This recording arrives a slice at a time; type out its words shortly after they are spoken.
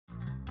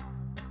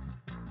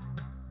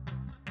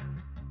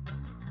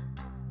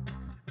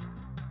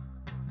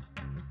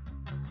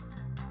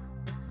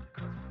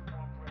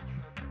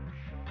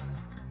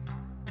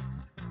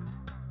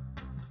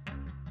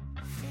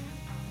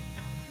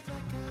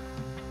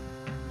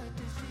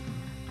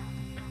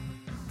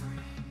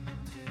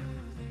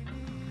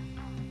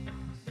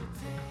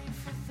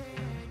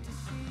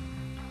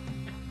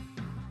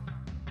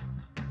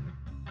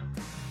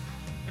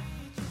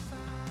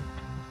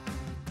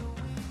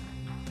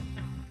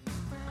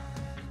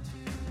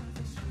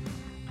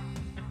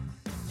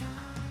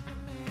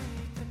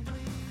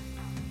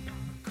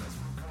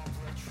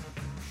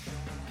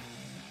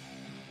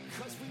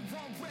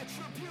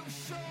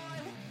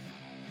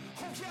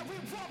yeah, we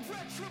want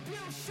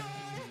retribution.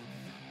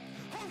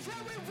 Oh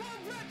yeah, we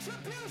want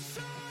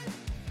retribution.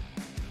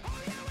 Oh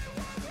yeah, we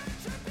want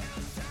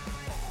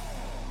retribution.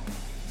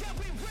 Yeah,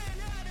 we ran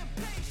out of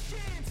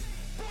patience.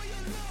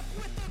 Boil up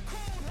with the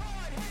cold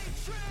hard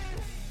hatred.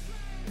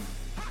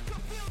 I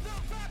can feel the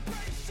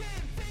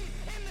vibration. Feet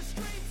in the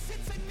streets,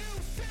 it's a new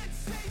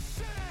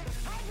sensation.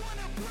 I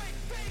wanna break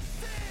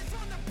faces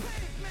on the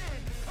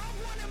pavement. I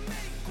wanna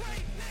make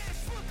greatness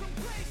look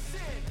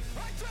complacent.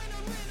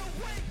 Adrenaline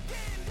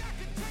awakened, I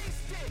can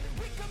taste it.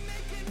 We can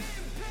make an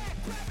impact,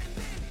 grab and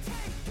then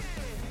take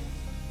it.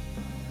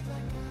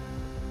 Like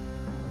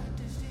a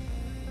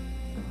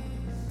disease,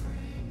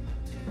 bring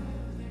them to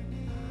their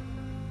knees.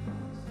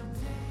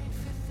 Take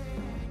for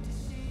their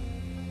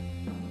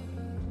disease.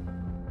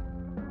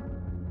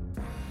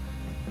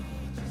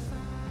 Just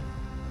like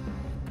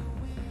a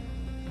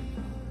weed,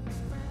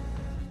 spread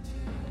into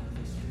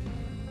the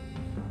streets.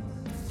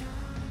 It's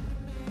time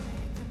to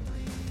make them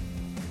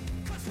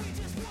bleed. 'Cause we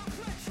just want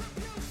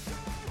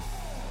retribution.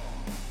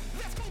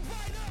 Let's go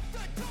light up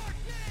the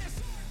darkness.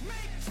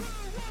 Make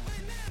true of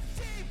an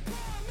empty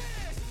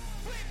promise.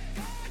 Flip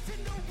cards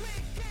into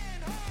weak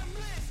and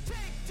harmless.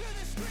 Take to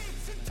the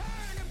streets and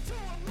turn them to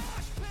a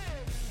mosh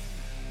pit.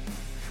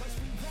 'Cause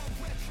we want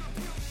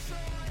retribution.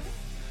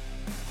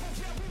 Oh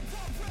yeah, we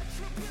want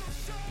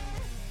retribution.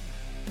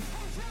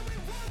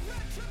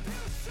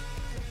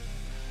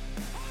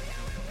 Oh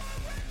yeah, we want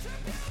retribution.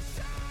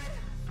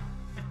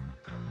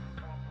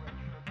 Oh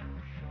yeah,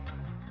 we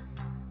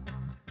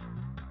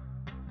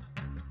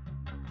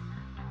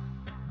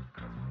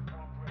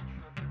want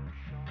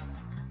retribution.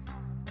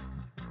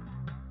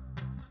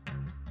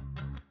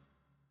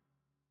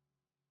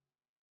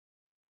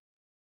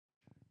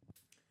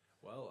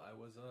 Well, I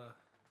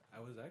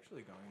was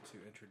actually going to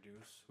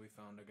introduce. We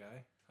found a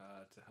guy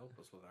to help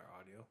us with our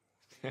audio.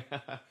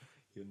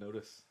 You'll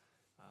notice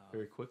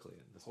very quickly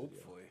in this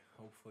video.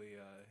 Hopefully,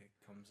 it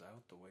comes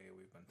out the way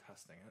we've been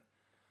testing it.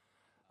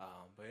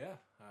 But yeah,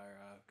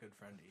 our good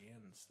friend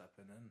Ian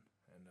stepping in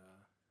and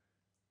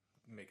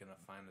making a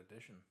fine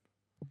addition,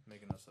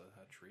 making us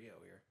a trio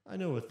here. I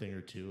know a thing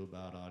or two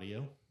about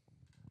audio.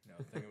 You know,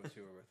 I think it was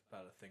you were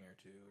about a thing or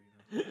two.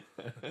 You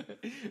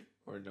know.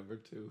 Or number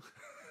 2.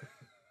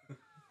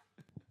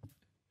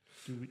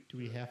 Do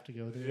we have to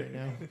go there right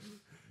now?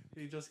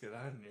 You just get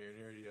on here and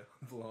you're already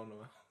blown them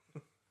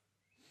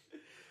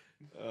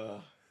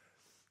out.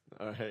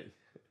 All right.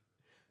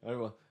 All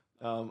right.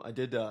 Well, I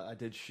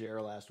did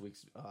share last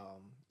week's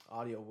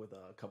audio with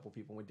a couple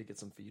people. We did get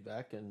some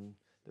feedback, and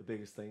the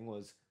biggest thing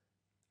was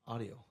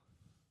audio.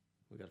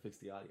 We got to fix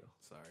the audio,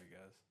 Sorry,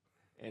 guys.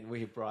 and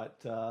we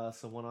brought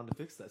someone on to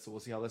fix that. So we'll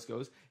see how this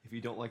goes. If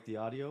you don't like the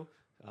audio,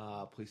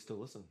 please still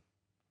listen.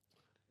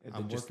 And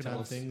I'm then just working tell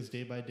on us- things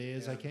day by day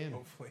as I can.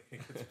 Hopefully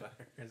it gets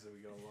better as we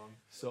go along.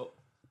 So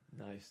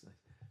nice.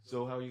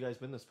 So how have you guys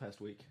been this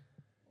past week?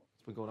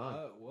 What's been going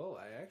on? Well,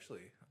 I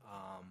actually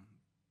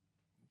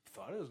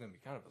thought it was going to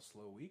be kind of a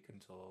slow week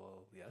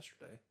until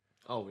yesterday.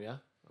 Oh yeah.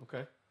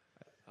 Okay.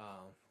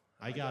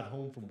 I got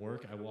home from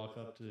work. I walk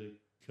up to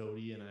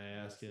Cody and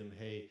I ask him,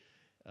 "Hey,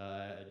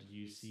 did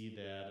you see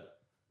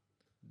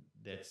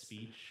that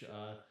speech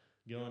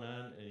going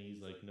on?" And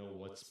he's like, "No,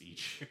 what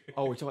speech?"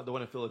 Oh, we're talking about the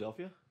one in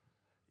Philadelphia.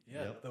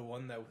 Yeah, Yep. the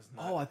one that was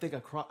not. Oh, I think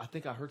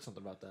I heard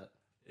something about that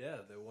Yeah,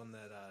 the one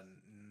that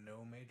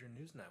no major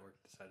news network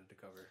decided to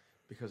cover.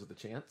 because of the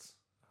chance.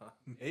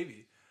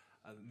 Maybe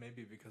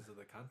because of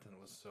the content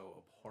was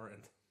so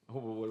abhorrent. Oh,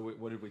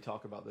 what did we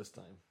talk about this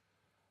time?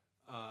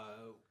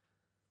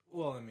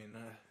 Well, I mean,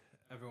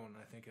 everyone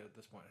I think at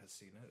this point has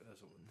seen it as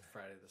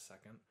Friday the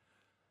 2nd.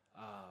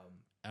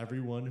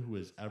 Everyone who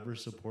has ever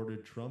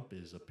supported Trump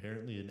is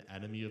apparently an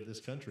enemy of this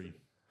country.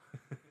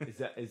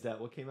 Is that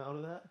what came out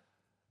of that?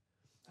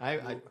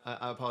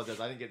 I apologize.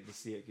 I didn't get to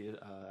see it.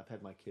 I've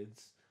had my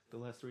kids the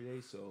last 3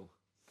 days, so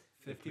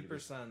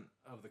 50%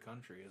 of the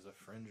country is a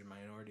fringe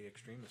minority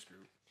extremist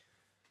group.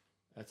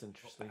 that's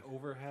interesting.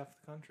 Over half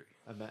the country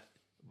is But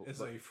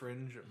a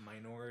fringe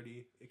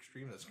minority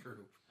extremist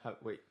group.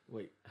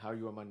 wait. How are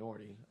you a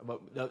minority?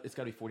 It's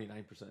got to be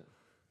 49%.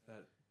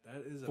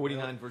 That is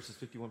 49 versus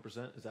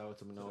 51%. Is that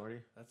what's a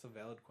minority? That's a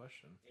valid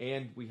question.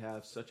 And we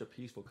have such a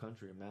peaceful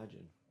country.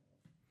 Imagine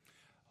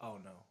Oh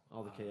no,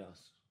 all the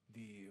chaos.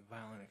 The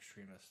violent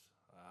extremist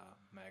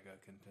MAGA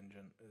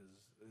contingent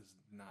is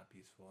not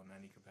peaceful in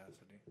any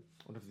capacity. I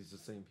wonder if these are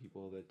the same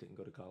people that didn't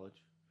go to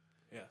college.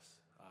 Yes,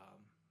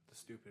 the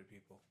stupid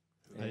people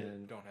who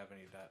And- don't have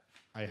any debt.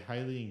 I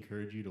highly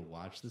encourage you to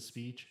watch the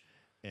speech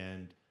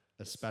and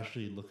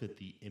especially look at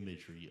the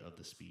imagery of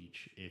the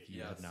speech if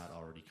you have Yes. not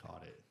already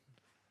caught it.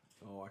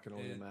 Oh, I can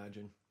only It-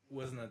 imagine.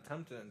 Was an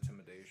attempt at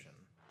intimidation.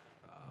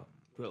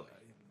 Really?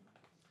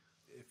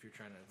 If you're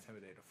trying to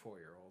intimidate a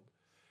 4-year-old,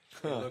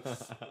 it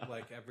looks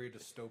like every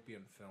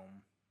dystopian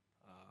film.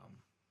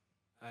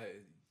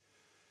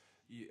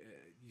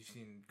 You've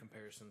seen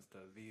comparisons to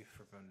V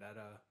for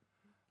Vendetta,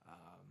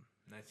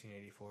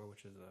 1984,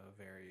 which is a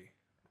very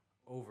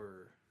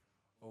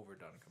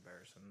overdone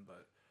comparison,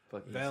 but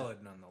Like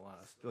valid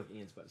nonetheless. I feel like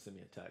Ian's about to send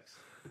me a text.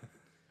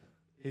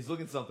 He's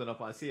looking something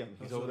up. I see him. He's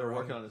That's over what there the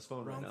working wrong- on his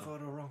phone right Wrong now.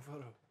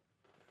 photo.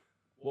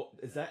 Well,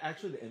 is that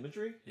actually the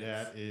imagery?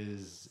 That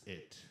is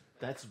it.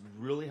 That's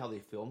really how they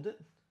filmed it?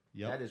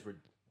 Yep. That is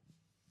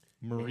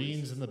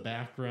Marines in the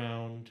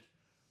background.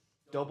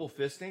 double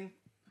fisting?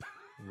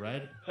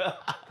 Red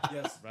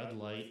Yes. red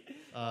light.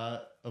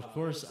 Of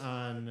course,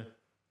 on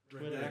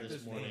Twitter Redact this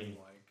his morning, name,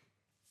 like.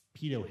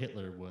 Pedo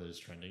Hitler was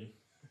trending.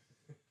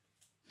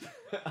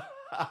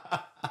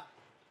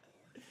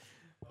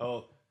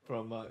 Oh,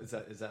 from is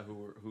that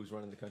who's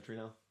running the country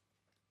now?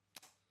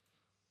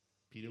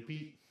 Pedo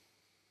Pete.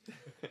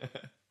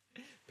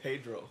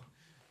 Pedro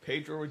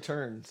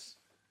returns.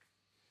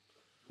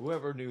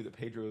 Whoever knew that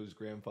Pedro's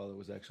grandfather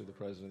was actually the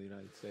president of the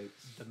United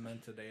States?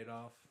 Demented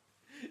Adolf.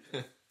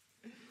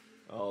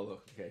 Oh,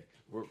 look, okay,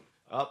 we're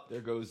up.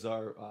 There goes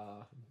our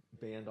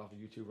band off of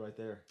YouTube right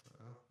there.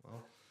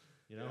 Well,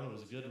 you know, it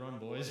was a good run,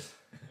 boys.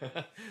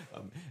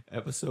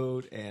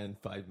 Episode and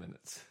 5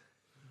 minutes.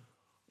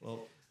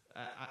 Well,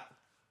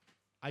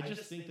 I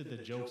just think that the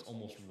jokes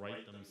almost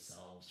write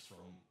themselves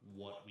from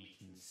what we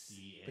can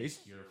see and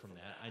hear from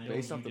that. I know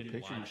based you off the didn't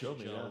picture you watch showed it,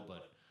 me, Joe, yeah.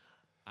 but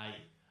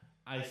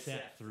I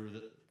sat through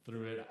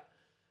it.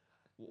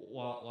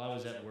 While I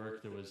was at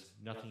work, there was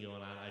nothing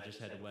going on. I just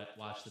had to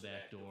watch the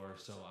back door,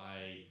 so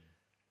I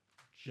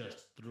just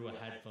threw a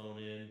headphone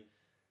in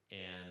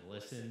and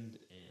listened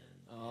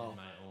and had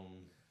my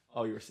own.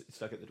 Oh, you were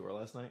stuck at the door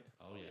last night?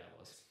 Oh yeah, I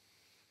was.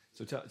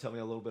 So tell me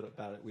a little bit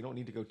about it. We don't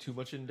need to go too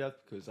much in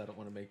depth because I don't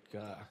want to make.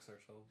 Box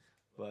ourselves.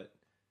 But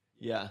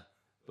yeah,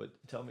 but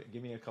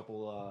give me a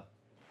couple.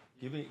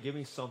 Give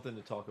me something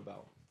to talk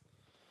about.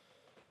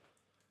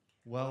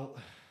 Well,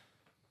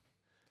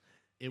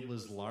 it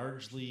was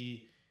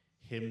largely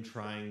him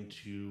trying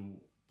to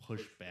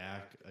push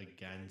back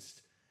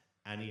against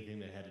anything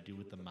that had to do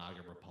with the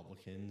MAGA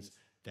Republicans.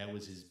 That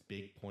was his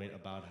big point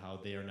about how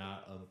they are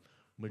not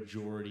a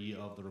majority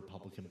of the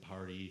Republican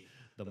Party.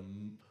 The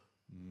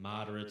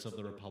moderates of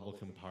the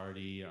Republican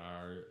Party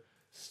are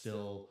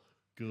still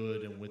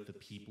good and with the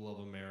people of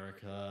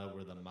America,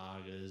 where the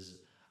MAGAs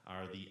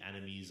are the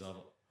enemies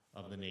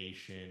of the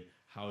nation,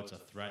 how it's a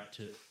threat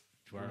to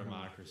our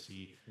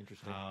democracy,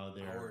 Interesting. how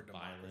they're Our violent.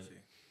 democracy.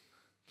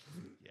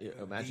 Yeah,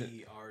 imagine,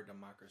 We are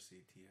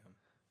democracy, TM.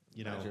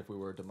 You know, imagine if we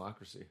were a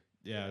democracy.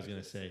 yeah, I was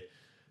gonna say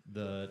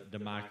the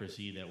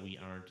democracy that we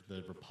aren't,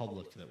 the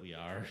republic that we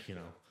are. You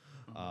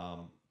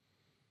know,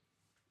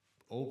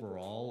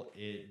 overall,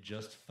 it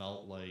just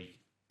felt like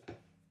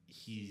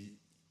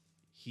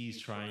he's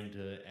trying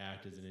to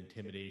act as an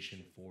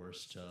intimidation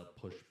force to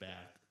push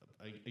back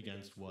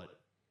against what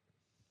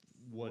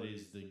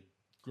is the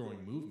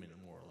growing movement,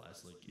 more or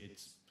less. Like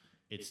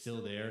it's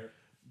still there.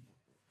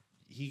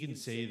 He can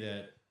say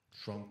that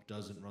Trump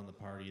doesn't run the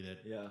party,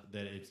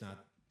 that it's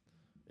not,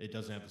 it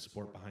doesn't have the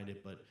support behind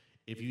it. But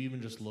if you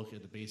even just look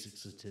at the basic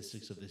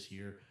statistics of this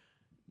year,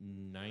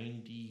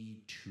 92%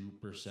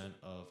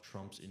 of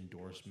Trump's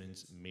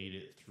endorsements made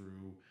it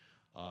through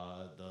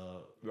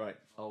the Right.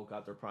 Oh,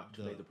 got their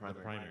made the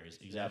primary. primaries.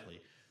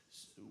 Exactly.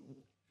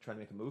 Trying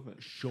to make a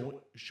movement.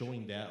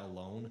 Showing that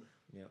alone,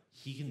 Yeah.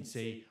 he can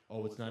say,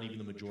 "Oh, it's not even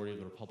the majority of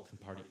the Republican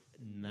Party."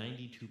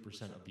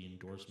 92% of the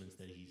endorsements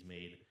that he's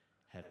made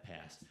have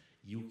passed.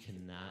 You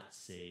cannot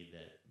say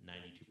that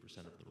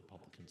 92% of the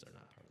Republicans are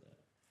not part of that.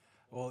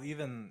 Well,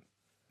 even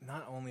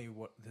not only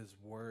what his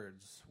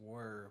words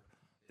were,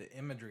 the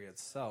imagery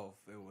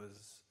itself, it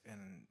was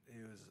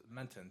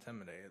meant to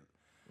intimidate.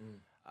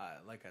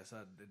 Like I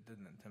said, it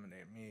didn't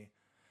intimidate me,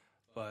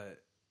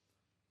 but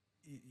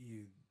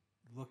you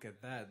look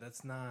at that.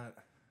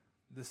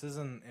 This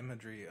isn't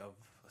imagery of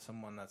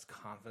someone that's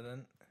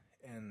confident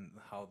in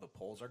how the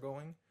polls are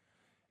going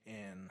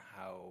and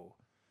how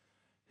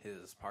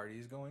his party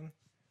is going.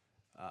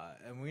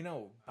 And we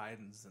know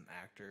Biden's an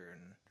actor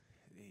and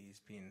he's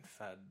being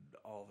fed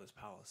all of his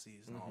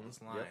policies and all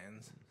his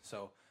lines.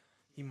 So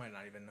he might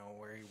not even know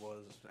where he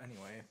was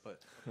anyway.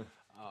 But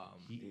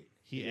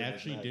He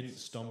actually didn't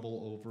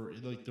stumble over,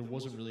 like, there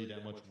wasn't really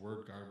that much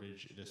word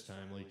garbage this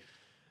time. Like,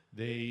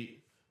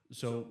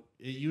 so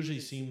it usually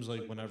seems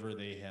like whenever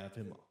they have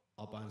him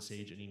up on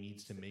stage and he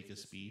needs to make a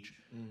speech,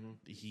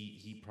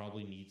 he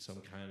probably needs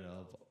some kind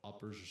of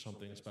uppers or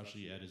something,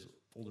 especially at his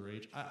older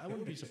age. I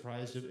wouldn't be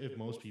surprised if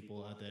most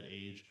people at that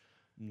age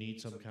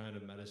need some kind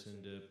of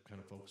medicine to kind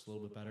of focus a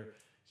little bit better.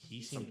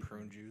 He some seemed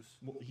prune juice.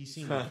 well,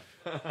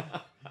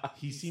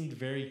 he seemed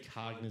very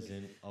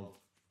cognizant of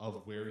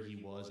where he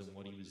was and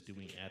what he was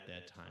doing at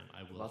that time.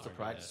 I will Lots of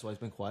argue practice. that. So he's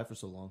been quiet for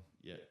so long.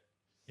 Yeah,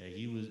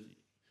 he was,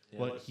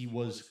 but he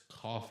was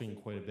coughing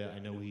quite a bit. I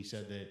know he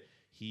said that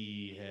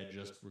he had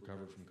just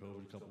recovered from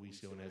COVID a couple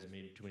weeks ago and hasn't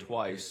made too many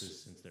Twice.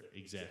 appearances since there.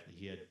 Exactly,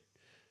 he had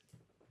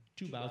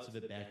 2 bouts of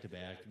it back to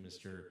back.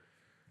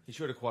 He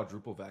should have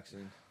quadruple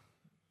vaccine.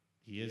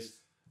 He is.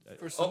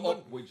 For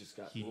someone, we just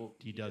got He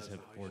does have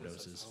Oh, 4 he just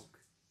said doses. poke.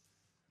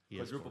 He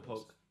has quadruple 4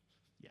 doses. poke.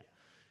 Yeah,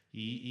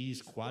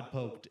 he's quad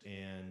poked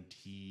and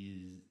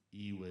he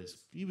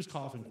was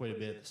coughing quite a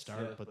bit at the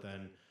start, but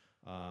then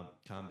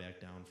calmed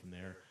back down from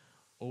there.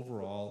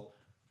 Overall,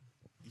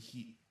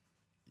 he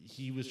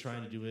was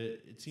trying to do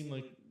it. It seemed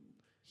like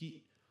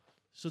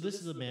So this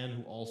is a man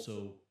who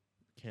also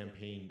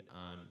campaigned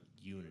on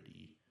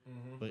unity,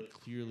 but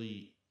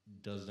clearly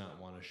does not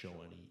want to show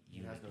any He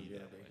has no unity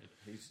that unity.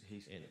 way.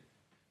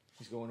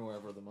 He's going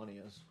wherever the money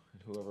is,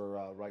 and whoever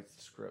writes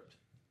the script.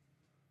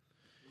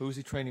 Who is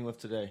he training with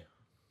today?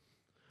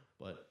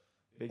 But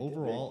Big-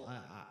 overall,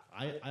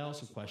 I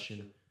also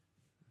question.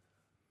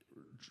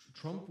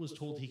 Trump was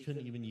told he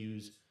couldn't even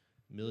use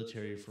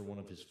military for one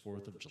of his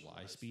 4th of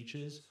July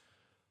speeches.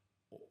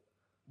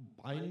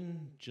 Biden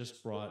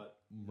just brought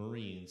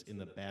Marines in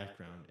the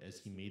background as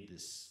he made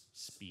this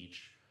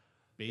speech,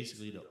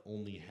 basically to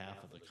only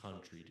half of the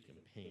country to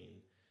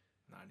campaign.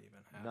 Not even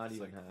half. Not It's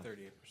even like half.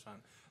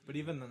 38%. But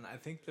even then, I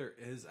think there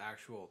is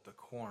actual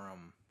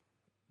decorum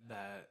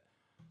that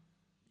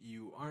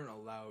you aren't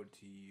allowed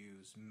to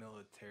use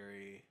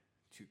military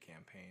to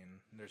campaign.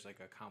 There's like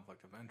a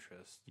conflict of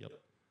interest. Yep.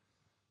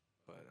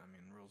 But, I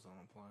mean, rules don't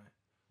apply.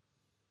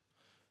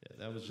 Yeah,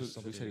 that was just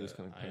Who something said he was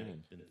that I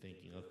campaigning? had been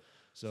thinking of.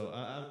 So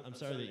I'm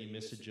sorry that you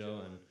missed it,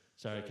 Joe, and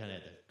sorry I kind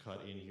of had to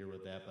cut in here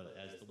with that. But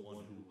as the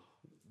one who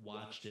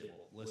watched it,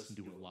 listened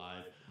to it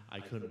live,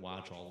 I couldn't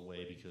watch all the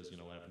way because having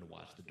to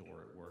watch the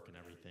door at work and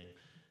everything.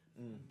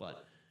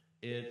 But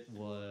it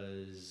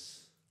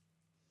was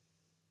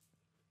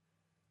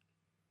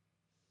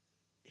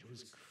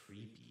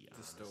creepy.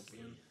 Honestly.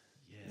 Dystopian?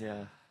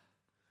 Yeah.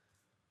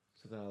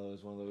 So that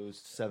was one of those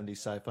 70s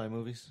sci-fi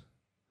movies.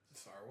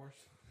 Star Wars?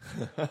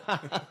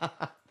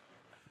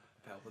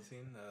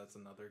 Palpatine, that's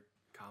another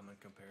common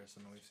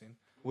comparison we've seen.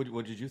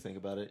 What did you think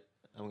about it?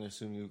 I'm going to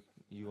assume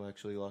you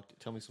actually liked it.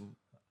 Tell me some.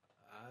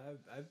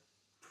 I've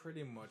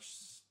pretty much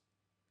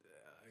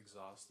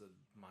exhausted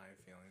my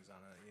feelings on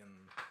it.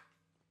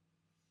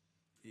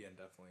 Ian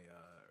definitely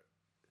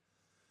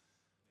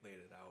laid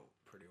it out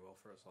pretty well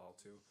for us all,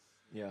 too.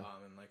 Yeah.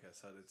 And like I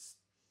said, it's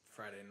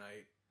Friday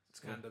night. It's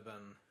kind of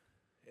been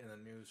in the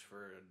news for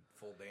a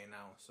full day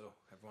now, so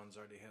everyone's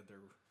already had their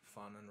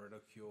fun and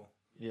ridicule.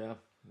 Yeah.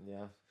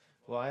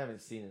 Well, I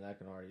haven't seen it. I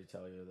can already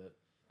tell you that,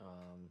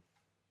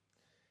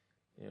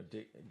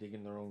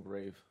 digging their own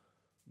grave.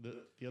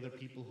 The other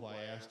people who I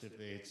asked if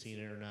they had seen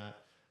it or not,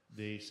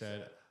 they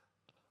said,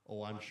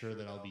 "Oh, I'm sure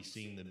that I'll be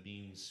seeing the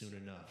beams soon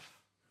enough."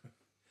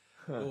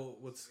 Well,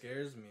 what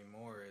scares me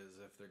more is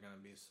if they're going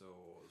to be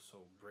so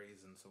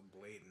brazen, so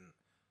blatant.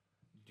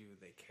 Do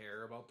they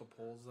care about the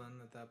polls then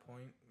at that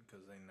point?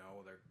 Because they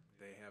know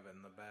they have it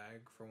in the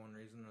bag for one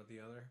reason or the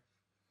other.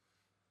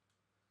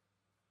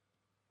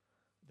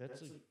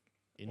 That's an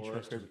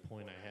interesting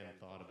point I hadn't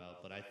thought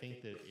about, but I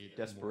think that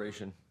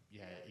Desperation.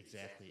 Yeah,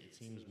 exactly. It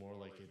seems more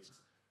like it's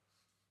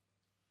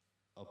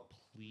a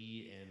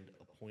plea and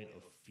a point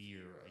of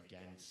fear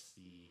against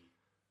the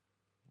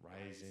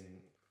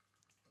rising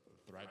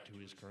threat to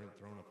his current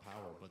throne of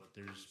power. But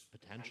there's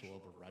potential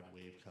of a red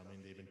wave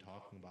coming. They've been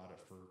talking about it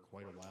for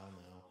quite a while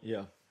now.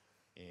 Yeah.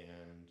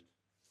 And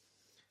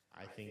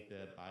I think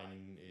that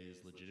Biden is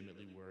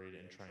legitimately worried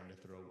and trying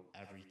to throw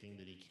everything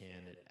that he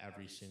can at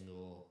every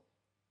single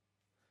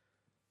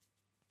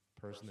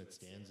person that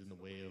stands in the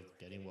way of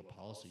getting what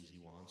policies he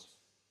wants.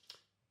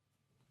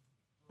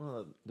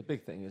 Well, the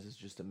big thing is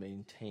just to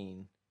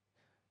maintain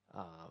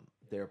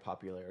their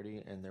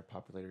popularity, and their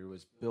popularity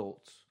was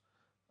built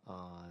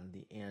on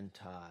the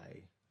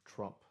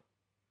anti-Trump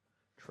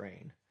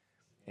train.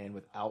 And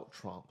without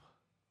Trump,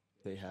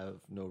 they have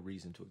no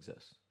reason to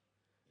exist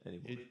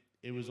anymore.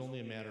 It was only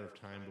a matter of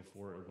time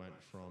before it went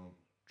from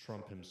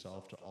Trump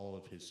himself to all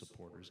of his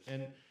supporters.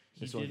 And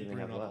he That's the only did thing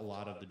they bring have up a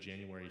left. lot of the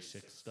January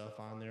 6th stuff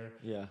on there,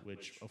 Yeah.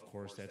 which, of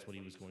course, that's what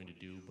he was going to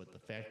do. But the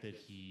fact that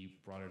he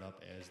brought it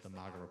up as the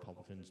MAGA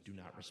Republicans do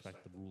not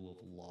respect the rule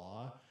of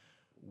law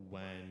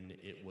when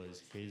it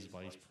was his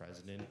vice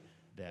president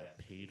that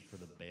paid for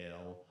the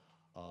bail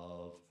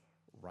of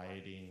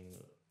rioting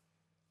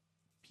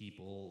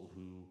people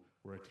who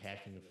were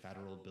attacking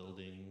federal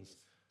buildings,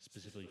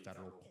 specifically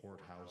federal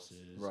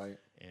courthouses Right.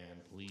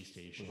 and police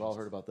stations. We've all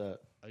heard about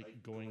that.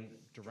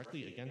 Going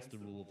directly against the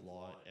rule of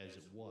law as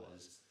it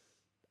was,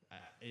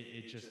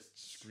 it just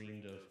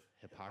screamed of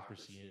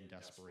hypocrisy and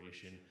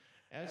desperation,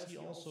 as he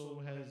also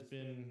has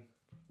been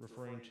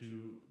referring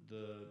to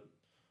the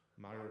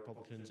MAGA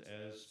Republicans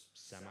as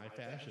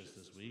semi-fascist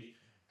this week,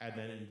 and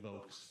then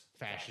invokes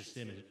fascist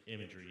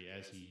imagery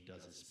as he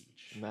does his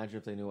speech. Imagine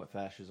if they knew what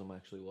fascism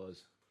actually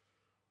was.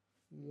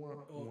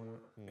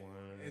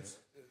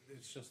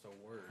 It's just a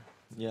word.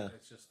 Yeah.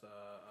 It's just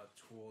a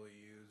tool to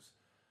use.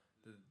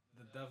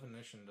 The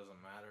definition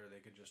doesn't matter. They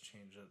could just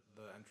change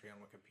the entry on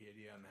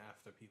Wikipedia, and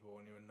half the people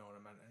wouldn't even know what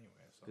it meant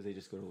anyway. So. Because they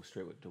just go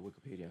straight to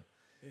Wikipedia.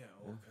 Yeah,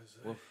 because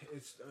Well-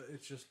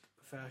 it's just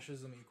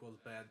fascism equals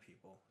bad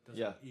people. Doesn't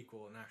Yeah.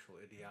 equal an actual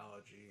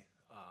ideology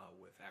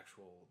with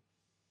actual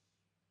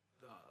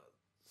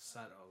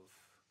set of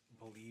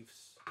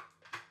beliefs.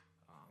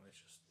 It's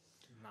just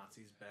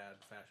Nazis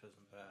bad,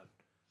 fascism bad.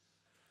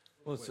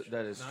 Well, Which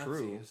that is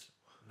true.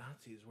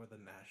 Nazis were the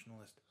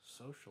Nationalist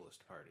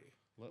Socialist Party.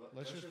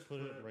 Let's just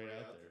put it right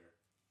out there.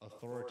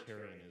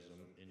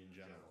 Authoritarianism in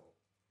general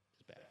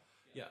is bad.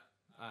 Yeah,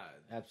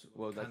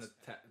 Absolutely. Well, kind that's of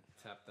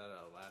tapped that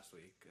out last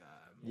week.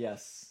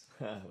 yes.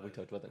 We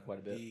talked about that quite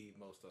a bit. The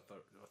most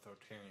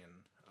authoritarian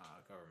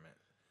government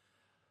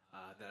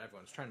that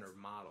everyone's trying to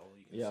model.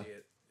 You can Yeah. see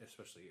it,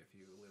 especially if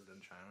you lived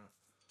in China.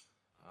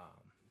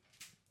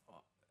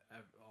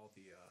 All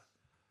the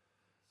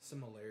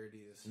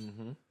similarities,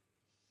 Mm-hmm.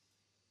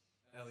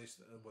 at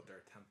least what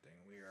they're attempting.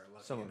 We are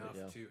lucky Some of it, enough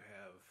yeah. to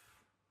have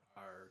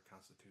our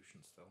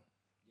constitution still.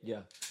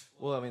 Yeah.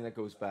 Well, I mean, that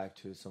goes back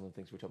to some of the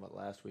things we talked about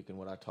last week and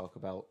what I talk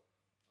about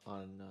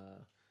on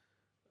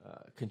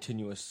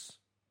continuous,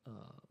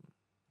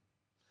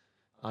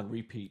 on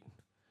repeat,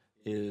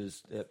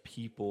 is that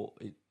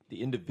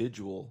the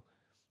individual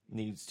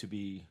needs to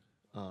be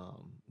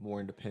more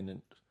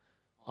independent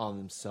on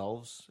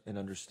themselves and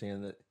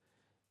understand that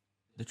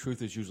the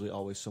truth is usually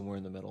always somewhere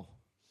in the middle.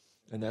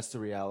 And that's the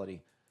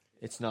reality.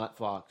 It's not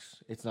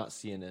Fox. It's not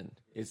CNN.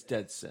 It's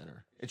dead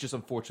center. It's just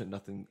unfortunate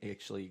nothing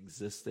actually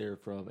exists there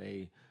from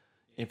a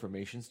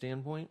information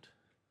standpoint.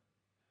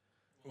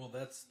 Well,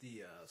 that's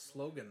the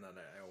slogan that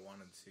I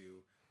wanted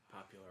to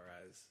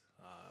popularize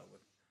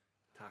with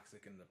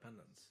toxic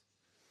independence.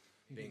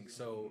 Being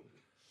so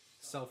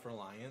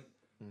self-reliant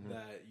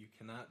that you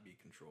cannot be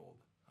controlled.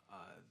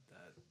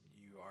 That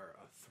you are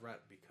a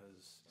threat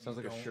because... Sounds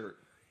like a shirt.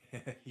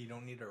 You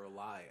don't need to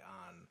rely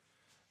on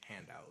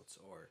handouts,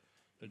 or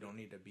you don't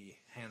need to be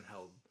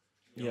handheld.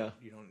 You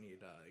don't need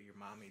your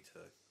mommy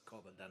to call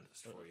the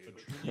dentist for you. A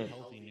truly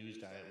healthy news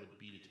diet would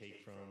be to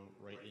take from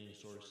right-leaning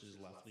sources,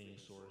 left-leaning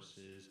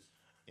sources,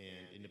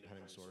 and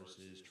independent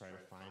sources. Try to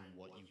find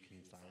what you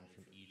can find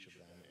from each of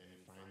them and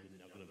find the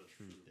nugget of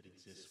truth that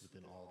exists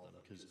within all of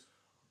them. Because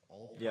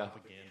all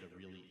propaganda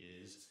really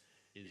is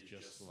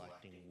just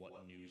selecting what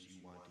news you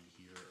want to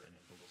hear and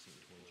focusing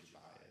towards your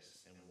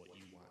bias and what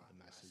you want the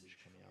message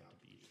coming out to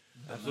be.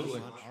 Absolutely.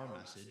 We want our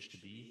message to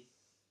be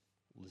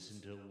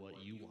listen to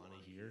what you want to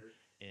hear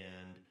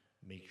and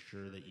make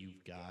sure that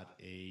you've got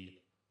a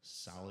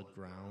solid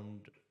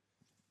ground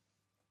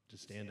to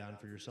stand on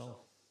for yourself.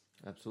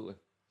 Absolutely.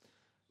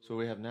 So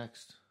what do we have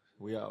next?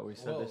 We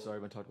said this has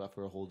already been talked about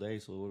for a whole day,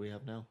 so what do we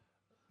have now?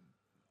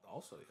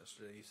 Also,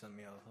 yesterday you sent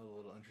me a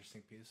little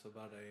interesting piece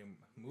about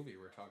a movie we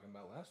were talking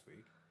about last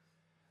week.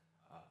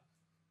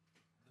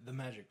 The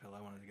Magic Pill.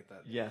 I wanted to get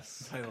that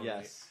Yes. title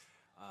Yes.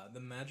 right. The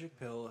Magic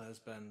Pill has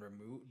been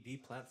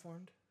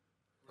deplatformed.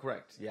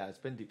 Correct. Yeah, it's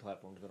been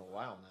deplatformed. It's been a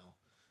while now.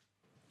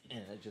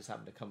 And it just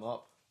happened to come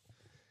up.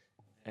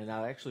 And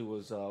I actually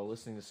was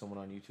listening to someone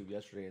on YouTube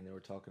yesterday, and they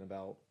were talking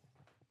about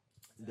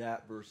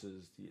that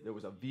versus there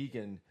was a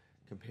vegan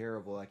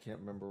comparable. I can't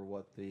remember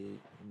what the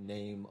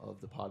name of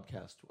the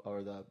podcast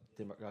or the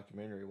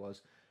documentary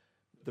was.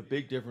 The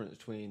big difference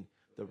between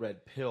the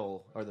red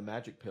pill or the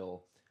magic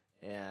pill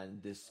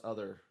and this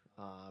other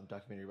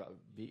documentary about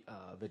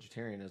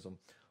vegetarianism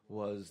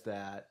was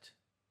that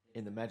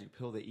in the magic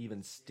pill they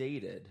even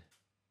stated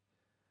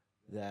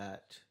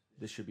that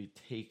this should be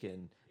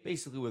taken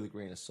basically with a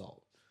grain of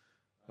salt.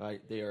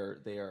 Right? They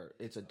are.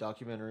 It's a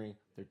documentary.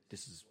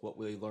 This is what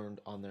they learned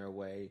on their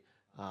way,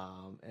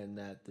 and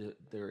that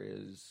there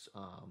is,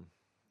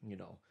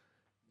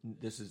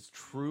 this is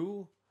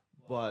true,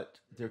 but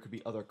there could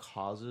be other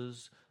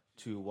causes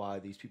to why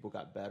these people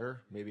got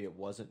better. Maybe it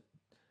wasn't,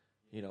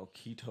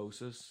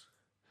 ketosis.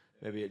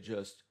 Maybe it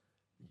just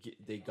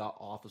they got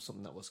off of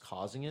something that was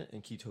causing it,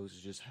 and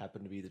ketosis just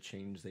happened to be the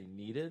change they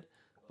needed.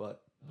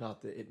 But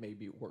not that it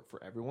maybe worked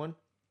for everyone,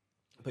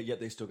 but yet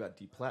they still got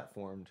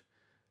deplatformed.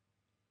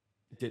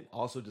 It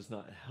also does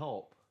not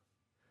help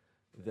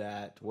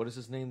that, what is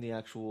his name? The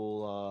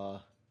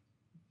actual,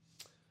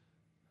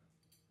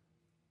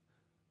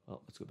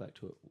 let's go back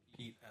to it.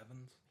 Pete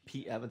Evans.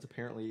 Pete Evans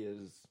apparently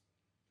is,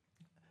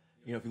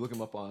 if you look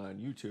him up on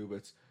YouTube,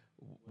 it's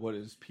what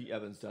has Pete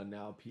Evans done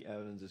now? Pete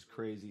Evans is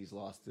crazy. He's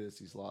lost this.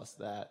 He's lost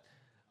that.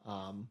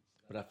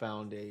 But I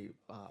found a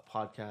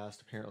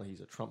podcast. Apparently he's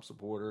a Trump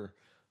supporter.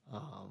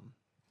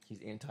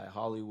 He's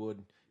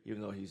anti-Hollywood,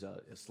 even though he's a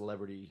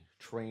celebrity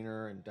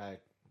trainer and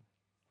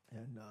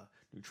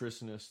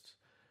nutritionist.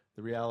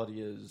 The reality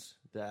is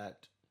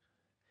that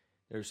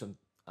there's some,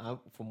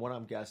 from what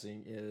I'm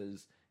guessing,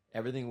 is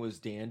everything was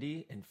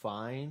dandy and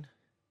fine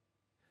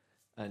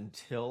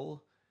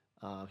until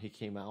he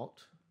came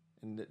out.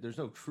 And there's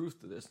no truth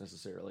to this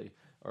necessarily,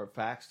 or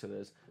facts to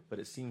this, but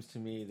it seems to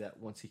me that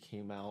once he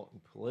came out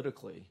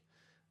politically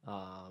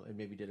and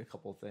maybe did a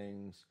couple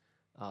things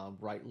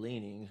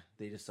right-leaning,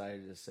 they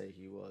decided to say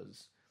he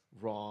was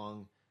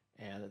wrong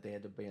and that they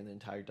had to ban the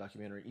entire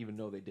documentary, even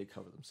though they did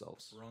cover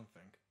themselves. Wrong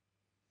think.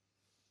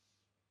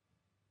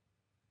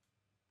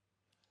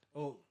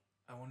 Oh,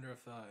 I wonder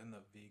if in the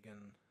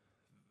vegan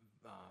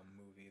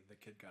movie, the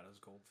kid got his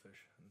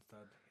goldfish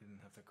instead. He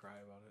didn't have to cry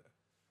about it.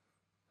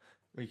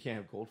 Well, you can't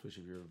have goldfish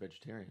if you're a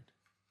vegetarian.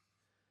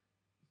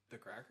 The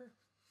cracker?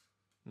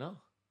 No.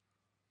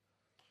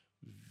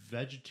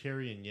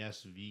 Vegetarian,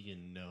 yes.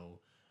 Vegan, no.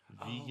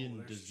 Vegan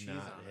there's does cheese not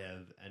on it.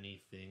 have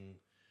anything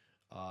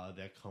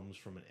that comes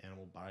from an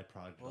animal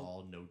byproduct at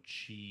all. No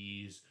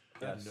cheese,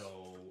 Yes.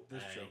 no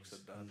This eggs, joke's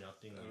a dud.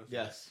 nothing That like was-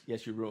 Yes,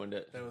 yes, you ruined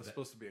it. That was That-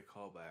 supposed to be a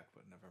callback,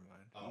 but never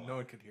mind. Oh, No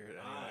one could hear it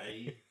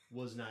anyway. I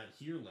was not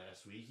here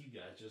last week. You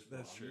guys just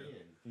brought That's me true.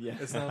 in. Yeah,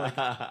 It's not like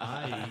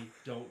I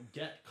don't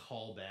get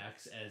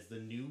callbacks as the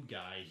new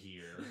guy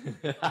here.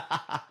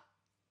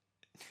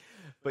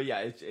 But yeah,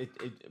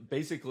 it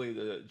basically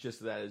the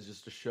gist of that is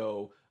just to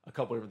show a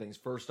couple different things.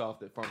 First off,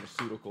 that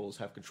pharmaceuticals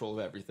have control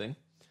of everything,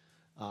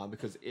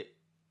 because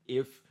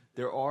if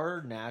there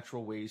are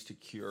natural ways to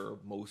cure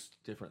most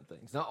different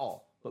things, not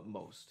all, but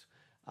most.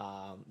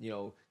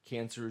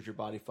 Cancer is your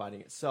body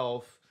fighting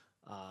itself.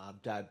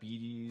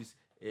 Diabetes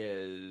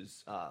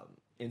is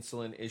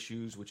insulin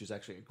issues, which is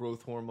actually a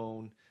growth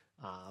hormone.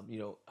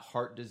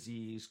 Heart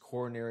disease,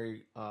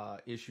 coronary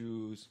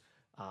issues.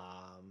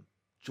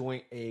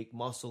 Joint ache,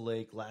 muscle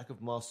ache, lack of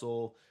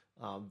muscle,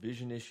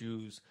 vision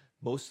issues.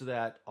 Most of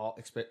that, all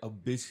expect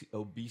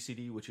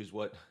obesity, which is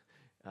what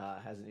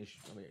has an issue.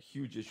 I mean, a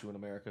huge issue in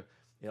America.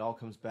 It all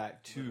comes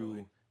back to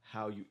Literally.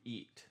 how you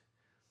eat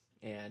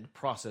and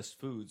processed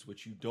foods,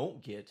 which you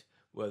don't get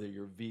whether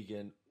you're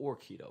vegan or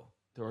keto.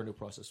 There are no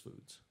processed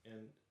foods.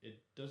 And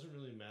it doesn't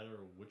really matter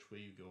which way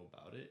you go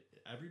about it.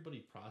 Everybody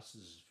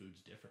processes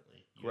foods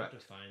differently. You have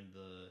Correct. to find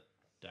the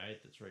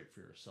diet that's right for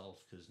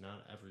yourself, because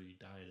not every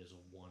diet is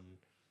a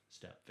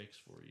one-step fix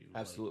for you.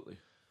 Like, Absolutely.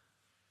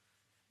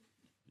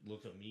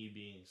 look at me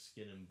being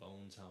skin and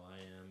bones how I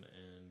am,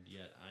 and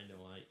yet I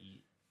know I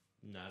eat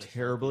not as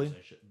Terribly? healthy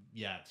as I should.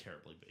 Yeah,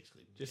 terribly,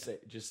 basically. Just Yeah. say,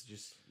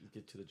 just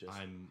get to the gist.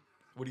 I'm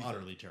What do you think?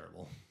 utterly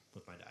terrible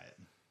with my diet.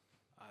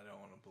 I don't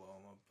want to blow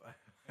him up.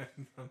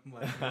 I'm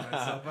laughing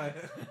at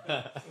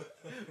myself.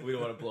 We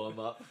don't want to blow them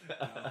up.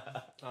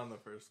 On the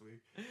first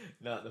week.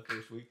 Not in the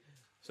first week.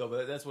 So,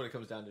 but that's what it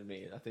comes down to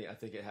me. I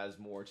think it has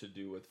more to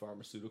do with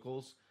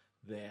pharmaceuticals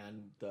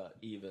than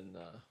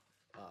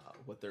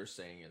what they're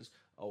saying is,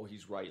 oh,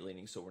 he's right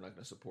leaning, so we're not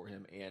going to support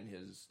him, and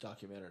his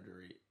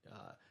documentary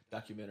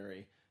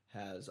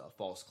has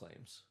false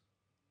claims.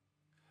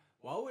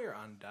 While we're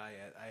on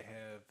diet, I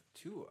have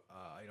two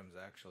items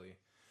actually.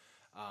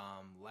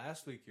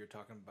 Last week you were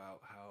talking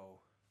about how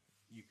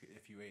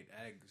if you ate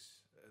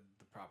eggs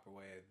the proper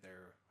way,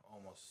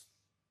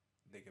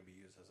 they could be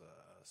used as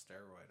a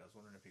steroid. I was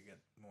wondering if you get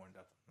more in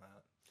depth on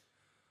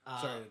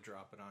that. Sorry to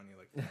drop it on you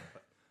like that,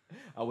 but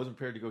I wasn't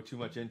prepared to go too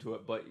much into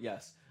it, but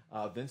yes,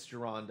 Vince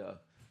Gironda,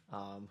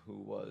 who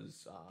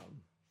was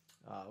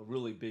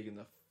really big in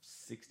the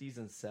 60s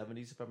and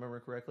 70s, if I remember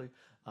correctly.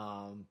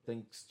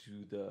 Thanks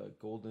to the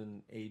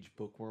Golden Age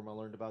bookworm, I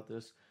learned about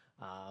this.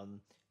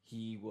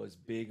 He was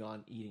big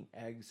on eating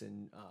eggs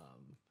and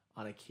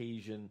on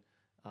occasion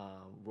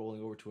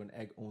rolling over to an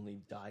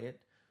egg-only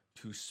diet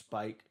to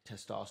spike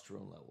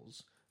testosterone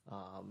levels.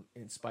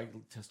 And spike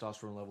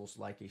testosterone levels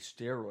like a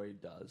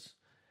steroid does.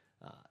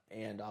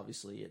 And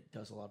obviously it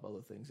does a lot of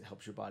other things. It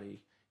helps your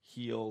body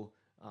heal.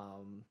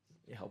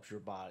 It helps your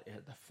body,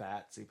 the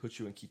fats. It puts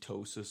you in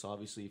ketosis,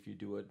 obviously, if you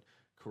do it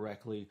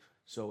correctly.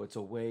 So it's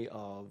a way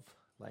of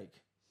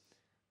like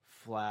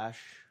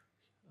flash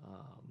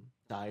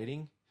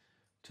dieting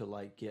to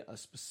like get a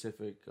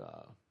specific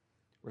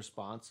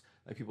response.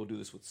 Like people do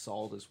this with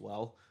salt as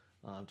well,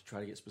 to try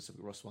to get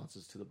specific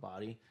responses to the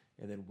body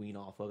and then wean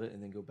off of it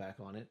and then go back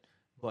on it.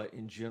 But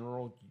in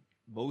general,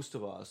 most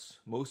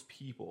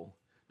people,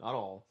 not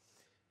all,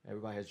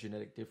 everybody has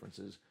genetic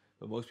differences,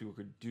 but most people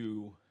could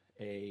do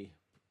a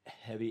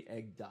heavy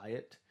egg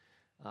diet,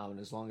 and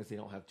as long as they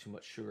don't have too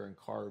much sugar and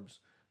carbs,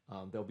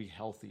 they'll be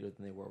healthier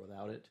than they were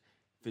without it,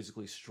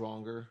 physically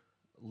stronger,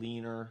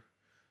 leaner,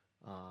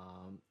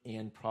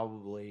 and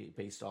probably,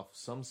 based off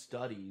some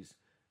studies,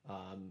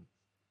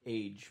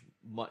 age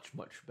much,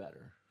 much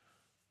better.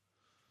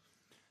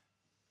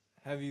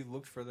 have you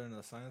looked further into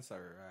the science?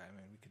 Or I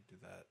mean, we could do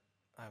that.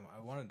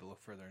 I wanted to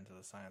look further into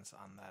the science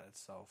on that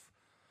itself,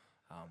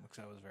 because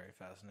that was very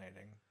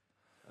fascinating.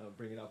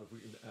 Bring it up if we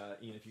can,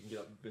 Ian. If you can get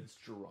up Vince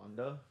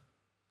Gironda,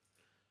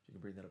 you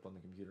can bring that up on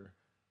the computer.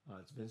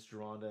 It's Vince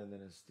Gironda, and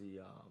then it's the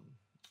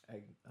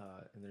egg,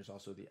 and there's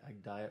also the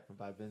egg diet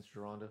by Vince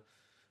Gironda.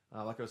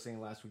 Like I was saying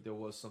last week, there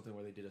was something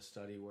where they did a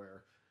study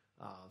where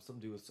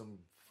something to do with some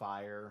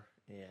fire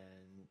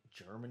in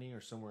Germany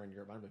or somewhere in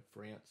Europe, might have been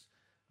France,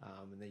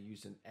 and they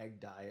used an egg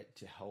diet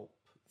to help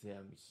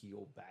them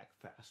heal back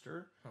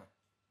faster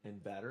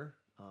and better.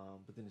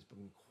 But then it's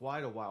been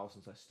quite a while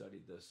since I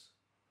studied this.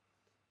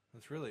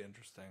 That's really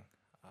interesting.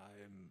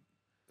 I'm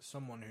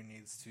someone who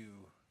needs to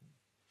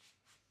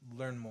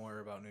learn more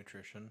about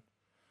nutrition,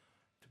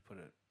 to put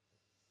it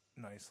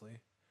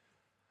nicely.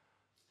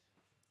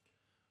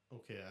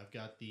 Okay, I've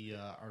got the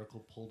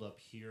article pulled up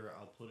here.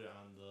 I'll put it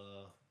on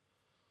the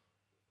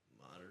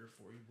monitor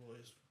for you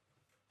boys.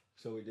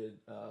 So we did.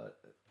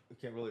 We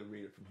can't really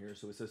read it from here.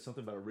 So it says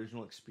something about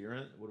original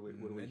experiment. What do we?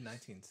 Mid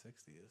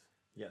 1960s.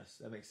 Yes,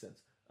 that makes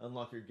sense.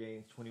 Unlock your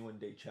gains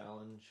 21-day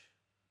challenge.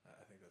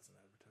 I think that's an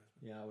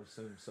advertisement. Yeah, I would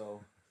assume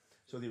so.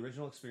 So the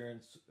original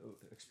experiment.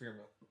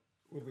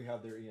 What do we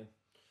have there, Ian?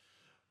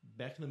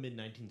 Back in the mid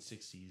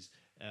 1960s,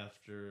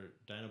 after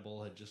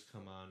Dynabol had just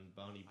come on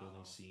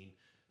bodybuilding scene,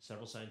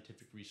 several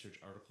scientific research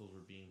articles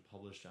were being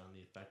published on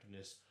the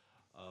effectiveness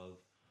of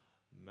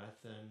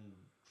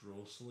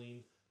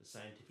methandrosaline, the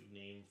scientific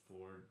name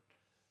for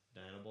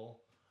Dianabol,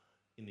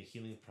 in the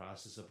healing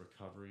process of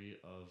recovery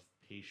of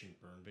patient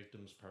burn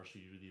victims,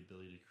 partially due to the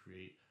ability to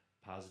create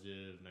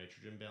positive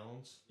nitrogen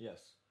balance.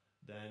 Yes.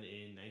 Then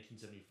in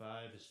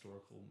 1975,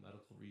 historical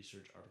medical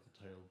research article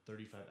titled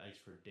 35 eggs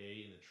per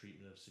day in the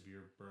treatment of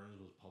severe burns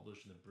was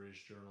published in the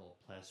British Journal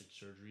of Plastic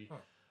Surgery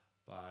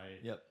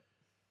by Yep.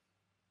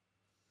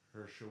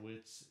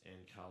 Hershowitz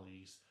and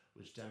colleagues,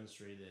 which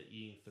demonstrated that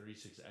eating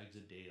 36 eggs a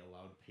day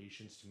allowed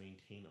patients to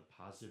maintain a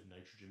positive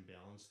nitrogen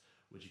balance,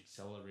 which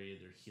accelerated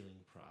their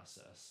healing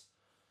process.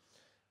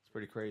 It's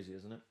pretty crazy,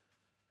 isn't it?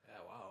 Yeah,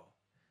 wow.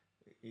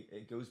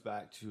 It goes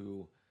back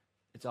to,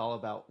 it's all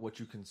about what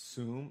you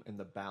consume and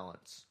the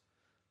balance.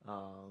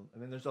 I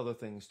mean, there's other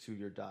things to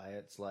your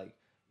diets, like,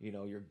 you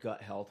know, your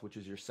gut health, which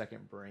is your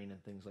second brain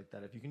and things like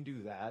that. If you can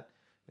do that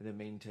and then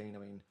maintain, I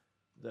mean,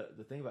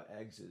 the thing about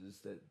eggs is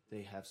that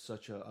they have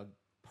such a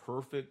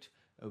perfect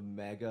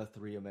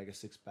omega-3,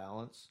 omega-6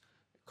 balance,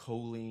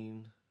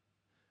 choline,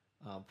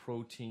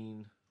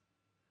 protein,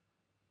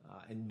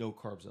 and no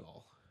carbs at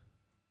all.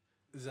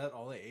 Is that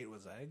all they ate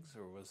was eggs,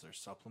 or was there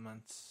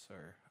supplements,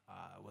 or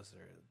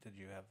did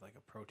you have like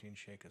a protein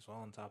shake as well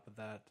on top of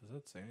that? Does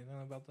it say anything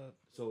about that?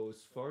 So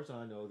as far as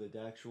I know, the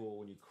actual,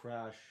 when you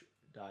crash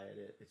diet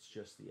it, it's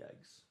just the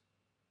eggs.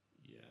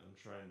 Yeah, I'm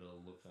trying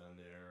to look on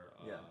there.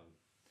 Yeah.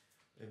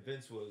 And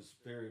Vince was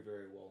very,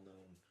 very well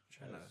known.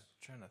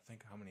 Trying to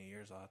think how many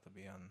years I'll have to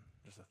be on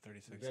just a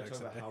 36 You gotta eggs talk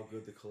a about day. how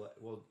good the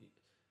well,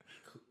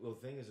 the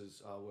thing is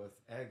with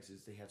eggs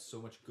is they have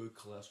so much good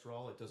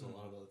cholesterol. It does a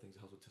lot of other things. It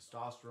helps with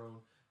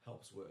testosterone.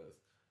 Helps with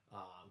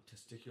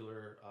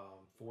testicular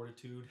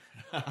fortitude.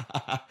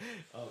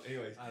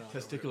 Anyways, I don't have to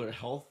testicular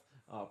health,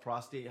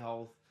 prostate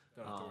health.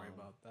 Don't have to worry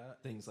about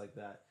that. Things like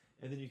that.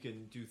 And then you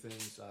can do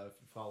things, if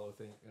you follow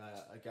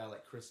a guy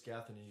like Chris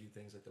Gaffney, and you do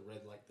things like the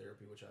red light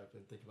therapy, which I've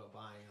been thinking about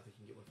buying. I think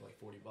you can get one for like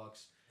 $40.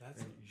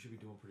 And you should be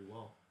doing pretty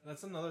well.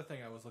 That's another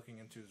thing I was looking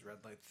into is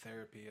red light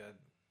therapy. I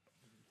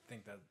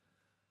think that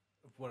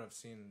what I've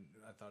seen,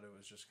 I thought it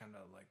was just kind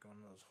of like one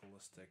of those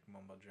holistic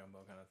mumbo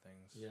jumbo kind of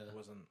things. Yeah. It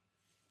wasn't.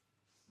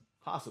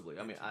 Possibly.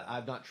 I mean,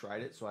 I've not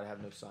tried it, so I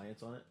have no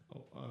science on it.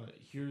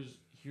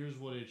 Here's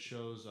what it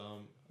shows.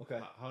 Okay.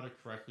 How to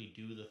correctly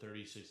do the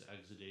 36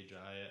 eggs a day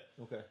diet.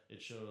 Okay.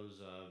 It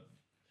shows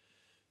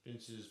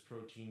Vince's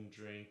protein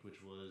drink,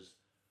 which was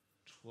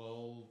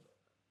 12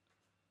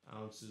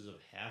 ounces of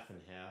half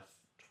and half,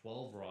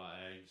 12 raw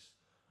eggs,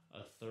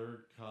 a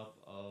third cup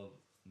of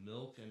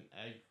milk and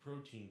egg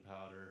protein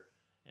powder,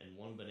 and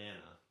 1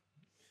 banana.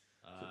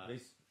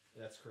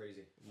 That's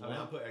crazy. I mean,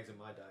 I'll put eggs in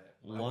my diet.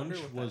 Lunch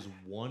was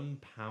 1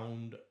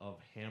 pound of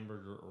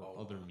hamburger or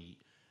other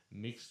meat,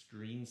 mixed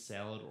green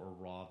salad or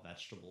raw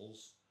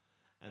vegetables,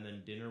 and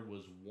then dinner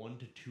was 1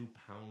 to 2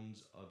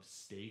 pounds of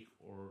steak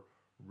or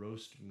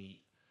roast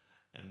meat,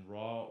 and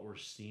raw or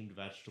steamed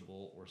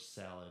vegetable or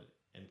salad,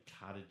 and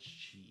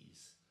cottage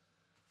cheese.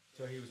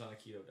 So he was on a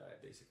keto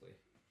diet, basically.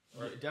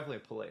 Or definitely a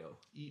paleo.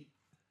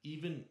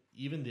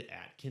 Even the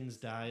Atkins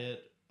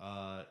diet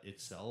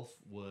itself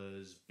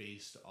was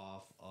based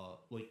off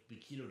like the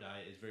keto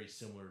diet is very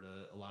similar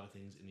to a lot of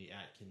things in the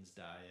Atkins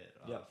diet.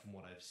 From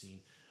what I've seen,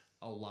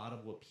 a lot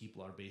of what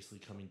people are basically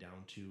coming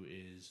down to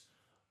is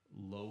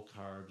low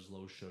carbs,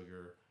 low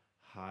sugar,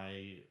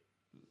 high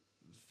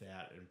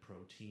fat and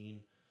protein,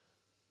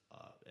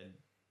 and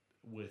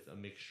with a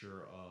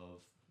mixture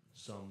of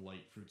some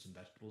light fruits and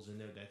vegetables in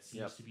there. That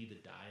seems to be the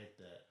diet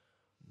that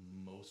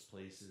most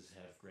places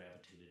have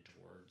gravitated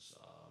towards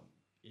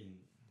in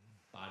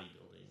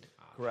bodybuilding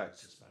options. Correct.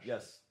 Especially.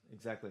 Yes,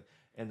 exactly.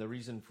 And the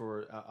reason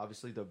for,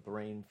 obviously, the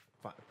brain,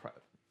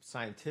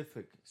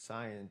 scientific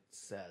science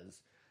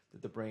says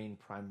that the brain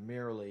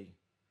primarily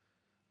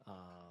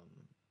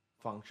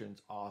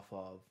functions off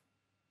of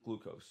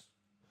glucose.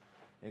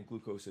 And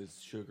glucose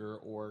is sugar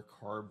or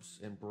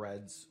carbs, and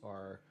breads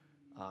are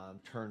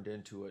turned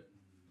into it.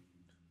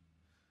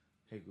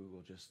 Hey,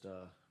 Google just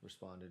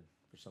responded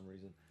for some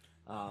reason.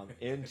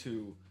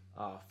 Into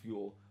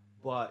fuel.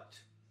 But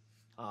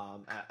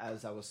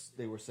as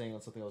they were saying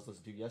on something I was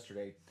listening to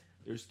yesterday,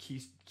 there's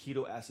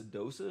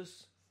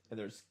ketoacidosis and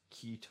there's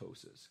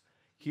ketosis.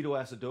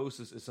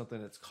 Ketoacidosis is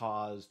something that's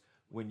caused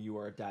when you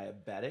are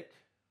diabetic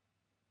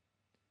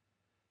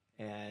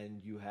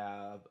and you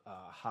have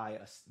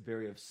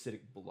very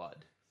acidic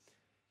blood.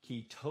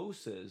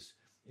 Ketosis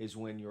is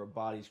when your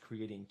body's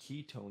creating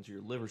ketones, or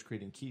your liver's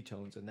creating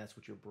ketones, and that's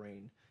what your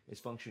brain is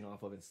functioning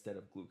off of instead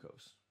of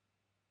glucose.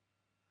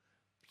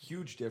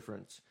 Huge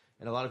difference.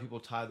 And a lot of people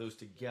tie those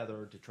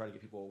together to try to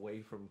get people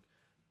away from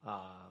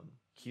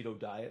keto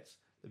diets.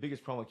 The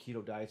biggest problem with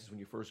keto diets is when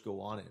you first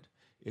go on it.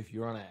 If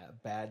you're on a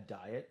bad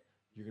diet,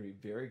 you're going to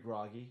be very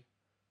groggy,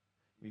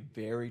 be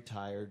very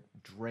tired,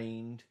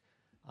 drained.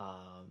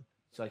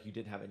 It's like you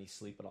didn't have any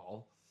sleep at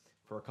all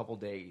for a couple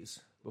days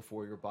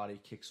before your body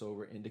kicks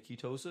over into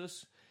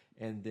ketosis,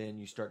 and then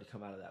you start to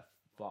come out of that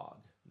fog.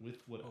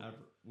 With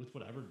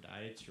whatever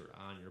diets you're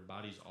on, your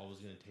body's always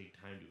going to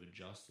take time to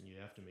adjust, and you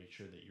have to make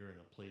sure that you're in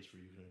a place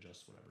where you can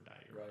adjust whatever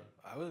diet you're on.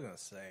 I was going to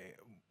say,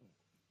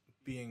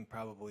 being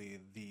probably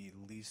the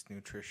least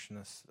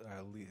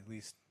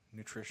least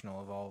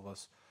nutritional of all of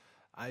us,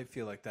 I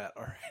feel like that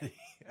already.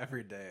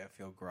 Every day I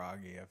feel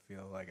groggy. I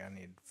feel like I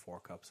need 4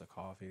 cups of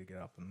coffee to get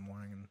up in the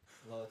morning. And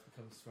Well, it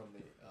comes from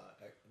the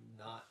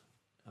not.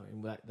 I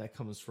mean, that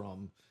comes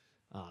from.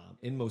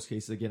 In most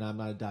cases, again, I'm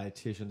not a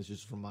dietitian. This is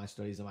just from my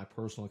studies and my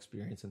personal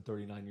experience in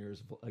 39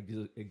 years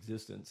of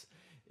existence.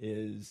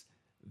 Is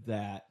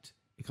that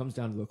it comes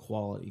down to the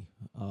quality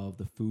of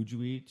the food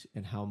you eat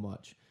and how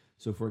much.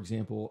 So, for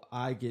example,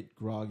 I get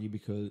groggy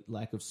because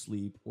lack of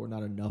sleep or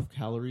not enough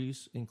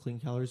calories and clean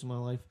calories in my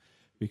life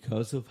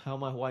because of how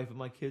my wife and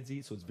my kids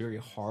eat. So it's very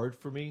hard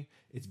for me.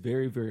 It's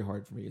very, very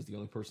hard for me as the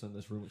only person in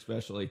this room,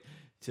 especially,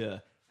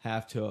 to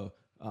have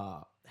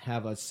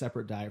a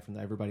separate diet from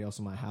everybody else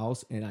in my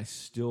house. And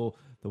the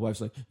wife's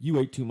like, you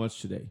ate too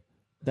much today.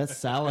 That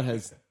salad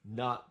has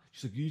not,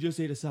 she's like, you just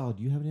ate a salad.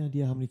 Do you have any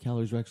idea how many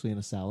calories are actually in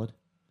a salad?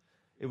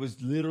 It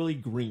was literally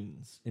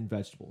greens and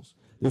vegetables.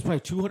 There's probably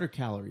 200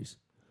 calories.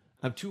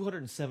 I'm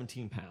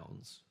 217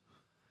 pounds.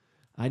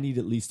 I need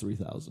at least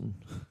 3,000.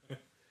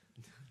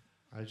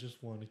 I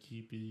just want to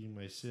keep eating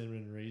my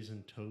cinnamon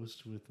raisin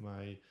toast with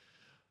my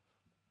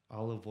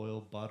olive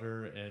oil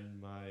butter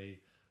and my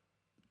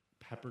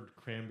peppered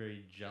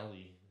cranberry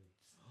jelly.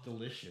 It's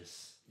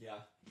delicious. Yeah.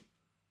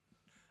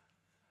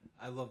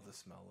 I love the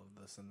smell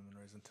of the cinnamon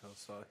raisin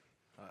toast, so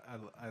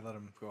I let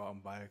him go out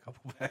and buy a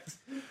couple bags.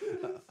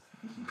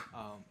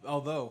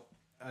 Although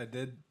I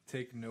did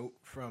take note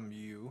from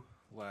you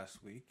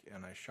last week,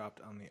 and I shopped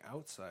on the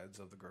outsides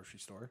of the grocery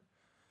store.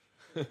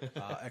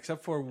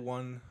 Except for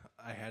one,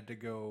 I had to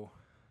go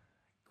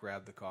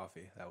grab the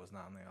coffee. That was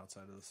not on the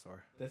outside of the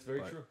store. That's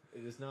very true.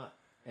 It is not.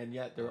 And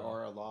yet there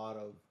are a lot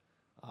of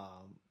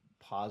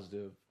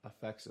positive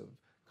effects of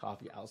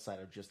coffee outside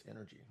of just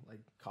energy. Like,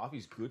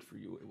 coffee's good for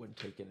you when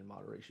taken in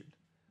moderation.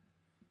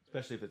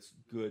 Especially if it's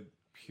good,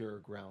 pure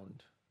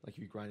ground. Like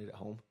if you grind it at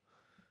home.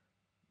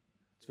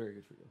 It's very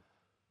good for you.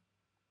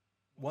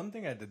 One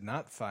thing I did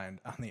not find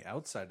on the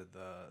outside of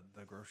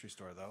the grocery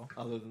store, though,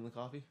 Other than the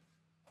coffee?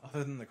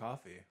 other than the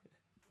coffee,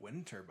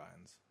 wind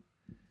turbines.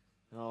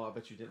 No, I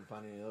bet you didn't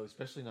find any of those,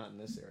 especially not in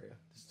this area.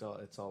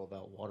 It's all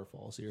about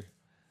waterfalls here.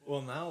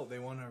 Well, now they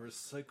want to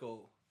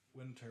recycle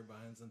wind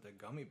turbines into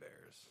gummy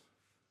bears.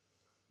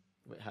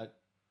 Wait,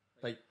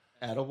 like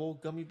edible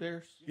gummy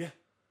bears? Yeah.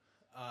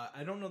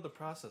 I don't know the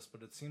process,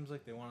 but it seems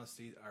like they want us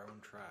to eat our own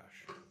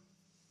trash.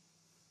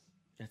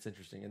 That's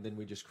interesting. And then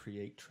we just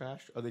create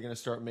trash? Are they going to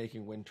start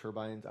making wind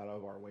turbines out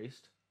of our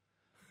waste?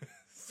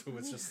 So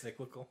it's just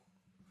cyclical.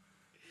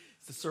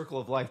 It's the circle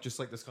of life, just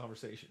like this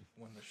conversation.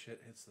 When the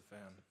shit hits the fan,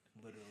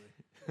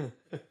 literally.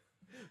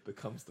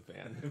 Becomes the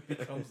fan. It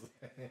becomes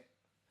the fan.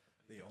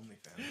 The only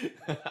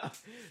fan.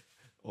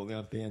 Only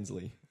on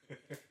Fansly.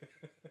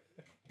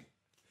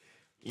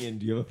 Ian,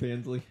 do you have a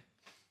Fansly?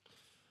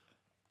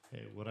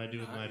 Hey, what I do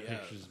with Not my yet.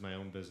 pictures is my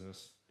own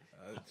business.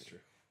 That's true.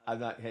 I'm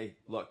not. Hey,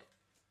 look.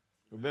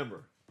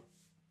 Remember,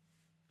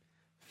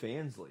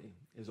 Fansly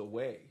is a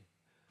way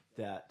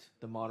that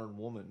the modern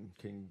woman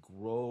can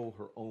grow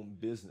her own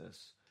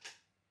business.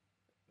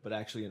 But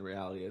actually, in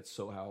reality, it's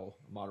so how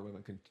modern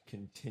women can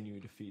continue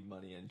to feed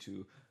money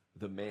into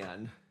the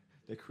man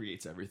that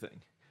creates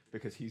everything.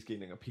 Because he's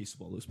getting a piece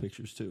of all those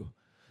pictures, too.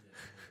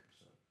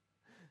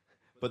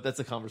 But that's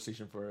a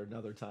conversation for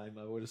another time,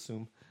 I would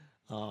assume.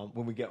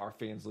 When we get our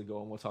Fansly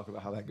going, we'll talk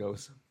about how that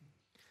goes.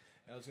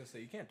 I was going to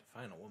say, you can't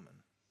define a woman.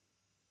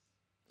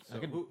 I So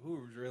can-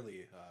 who's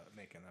really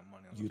making that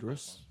money on the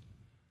Uterus. platform?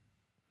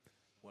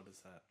 What is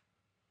that?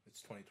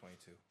 It's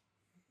 2022.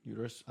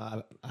 Uterus.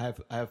 I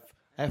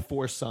have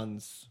 4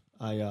 sons.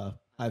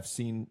 I've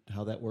seen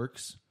how that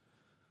works.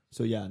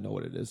 So yeah, I know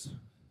what it is.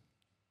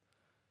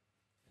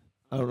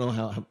 I don't know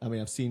how. I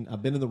mean,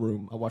 I've been in the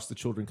room. I watched the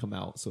children come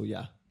out. So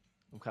yeah,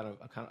 I'm kind of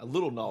a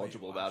little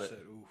knowledgeable about it.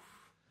 Oof.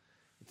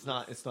 It's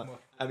not.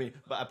 I mean,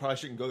 but I probably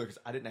shouldn't go there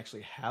because I didn't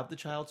actually have the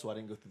child, so I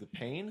didn't go through the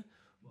pain.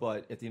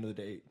 But at the end of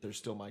the day, they're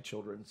still my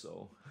children.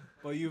 So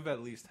Well, you've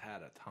at least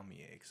had a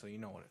tummy ache, so you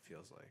know what it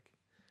feels like.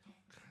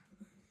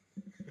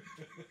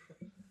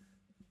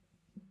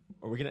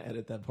 are we gonna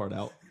edit that part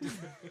out?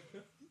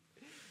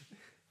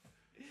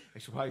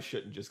 Actually, probably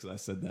shouldn't just because I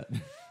said that.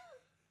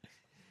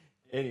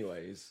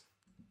 Anyways,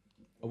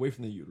 away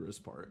from the uterus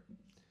part.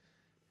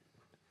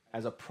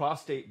 As a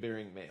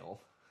prostate-bearing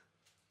male,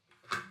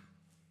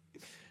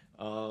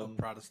 A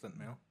Protestant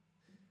male.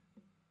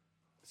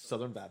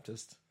 Southern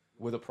Baptist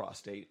with a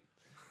prostate,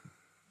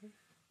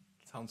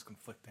 Sounds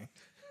conflicting.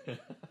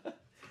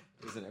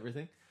 isn't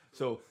everything?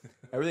 So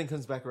everything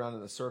comes back around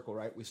in a circle,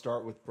 right? We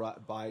start with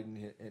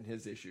Biden and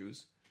his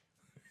issues.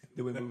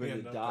 Then we move We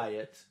into end up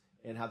diet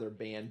and how they're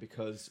banned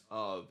because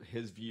of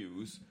his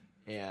views.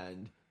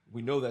 And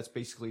we know that's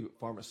basically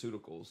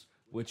pharmaceuticals,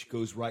 which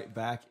goes right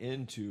back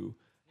into,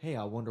 hey,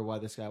 I wonder why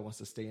this guy wants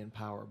to stay in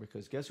power.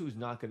 Because guess who's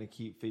not going to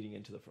keep feeding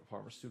into the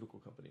pharmaceutical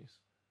companies?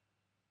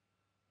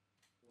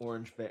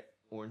 Orange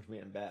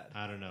Man Bad.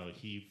 I don't know.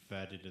 He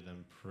fed into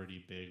them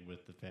pretty big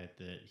with the fact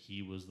that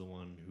he was the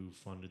one who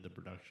funded the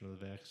production of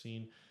the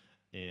vaccine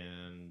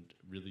and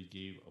really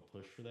gave a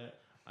push for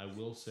that. I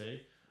will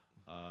say,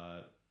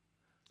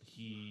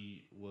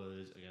 he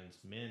was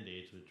against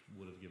mandates, which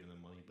would have given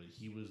them money, but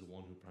he was the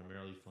one who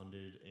primarily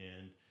funded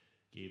and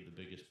gave the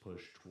biggest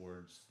push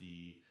towards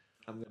the.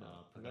 I'm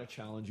gonna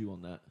challenge you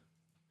on that.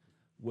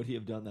 Would he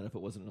have done that if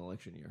it wasn't an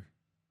election year?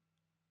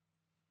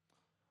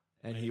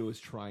 And he was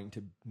trying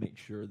to make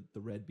sure the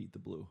red beat the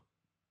blue.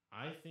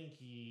 I think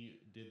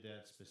he did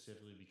that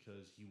specifically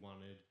because he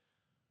wanted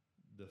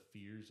the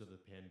fears of the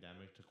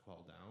pandemic to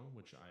quell down,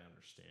 which I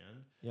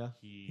understand. Yeah,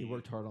 he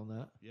worked hard on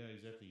that. Yeah,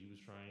 exactly. He was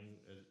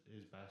trying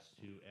his best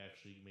to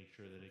actually make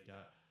sure that it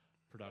got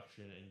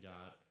production and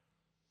got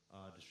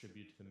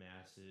distributed to the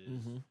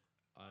masses and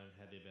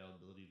had the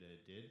availability that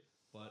it did.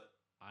 But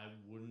I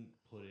wouldn't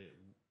put it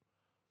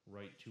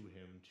right to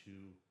him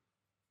to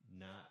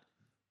not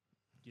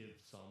give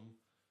some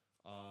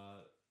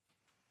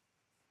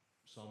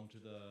to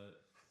the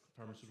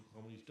pharmaceutical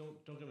companies.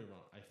 Don't get me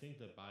wrong. I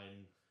think that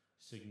Biden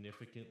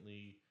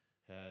significantly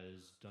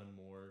has done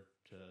more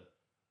to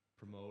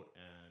promote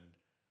and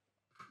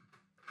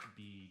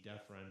be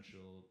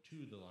deferential to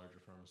the larger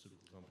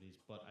pharmaceutical companies.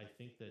 But I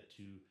think that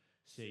to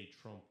say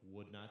Trump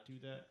would not do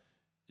that,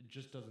 it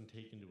just doesn't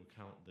take into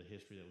account the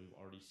history that we've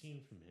already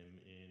seen from him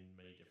in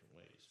many different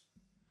ways.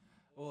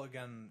 Well,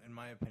 again, in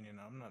my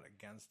opinion, I'm not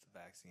against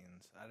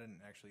vaccines. I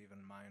didn't actually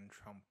even mind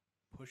Trump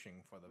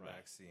pushing for the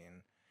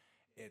vaccine.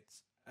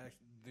 It's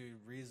the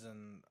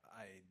reason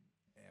I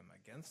am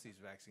against these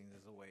vaccines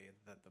is the way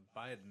that the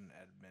Biden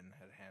admin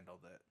had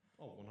handled it.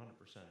 Oh,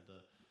 100%.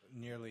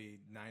 Nearly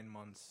 9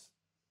 months,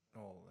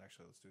 well,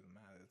 actually, let's do the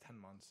math,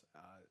 10 months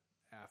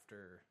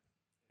after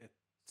it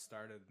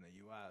started in the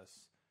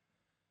U.S.,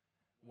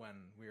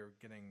 when we were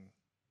getting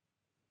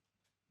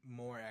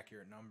more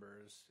accurate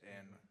numbers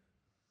and...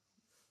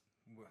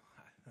 Well,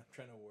 I'm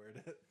trying to word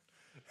it.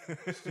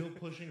 Still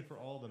pushing for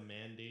all the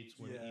mandates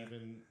when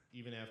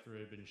even after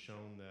it had been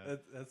shown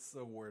that that's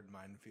a word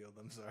minefield.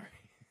 I'm sorry.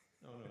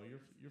 No,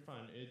 you're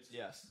fine. It's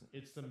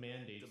the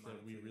mandates The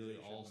that we really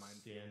all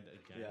monetization stand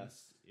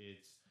against.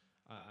 It's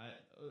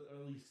or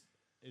at least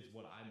it's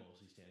what I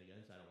mostly stand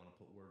against. I don't want to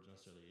put words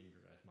necessarily in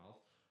your guys'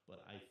 mouth,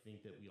 but I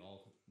think that we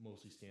all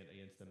mostly stand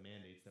against the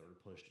mandates that were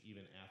pushed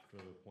even after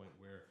the point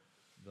where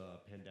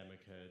the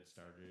pandemic had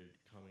started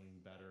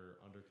coming better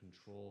under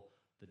control.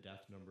 The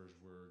death numbers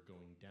were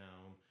going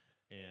down,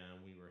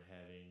 and we were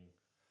having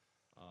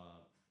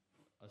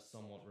a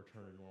somewhat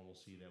return to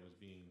normalcy that was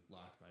being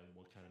blocked by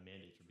what kind of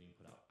mandates were being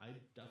put out. I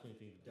definitely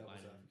think the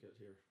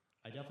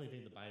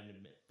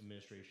Biden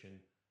administration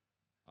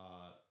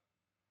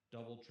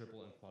double,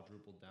 triple, and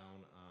quadruple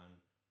down on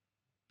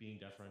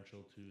being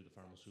deferential to the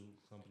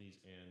pharmaceutical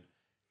companies and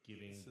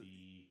giving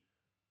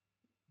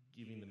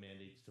the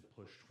mandates to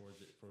push towards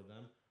it for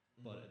them.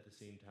 But at the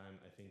same time,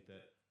 I think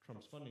that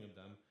Trump's funding of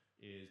them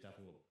is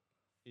definitely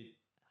it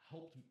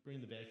helped bring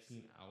the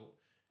vaccine out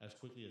as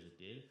quickly as it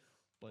did.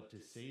 But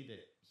to say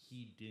that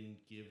he didn't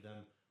give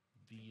them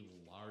the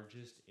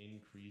largest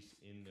increase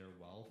in their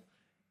wealth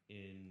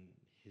in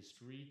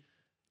history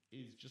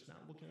is just not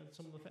looking at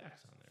some of the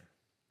facts on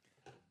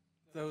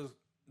there.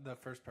 The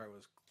first part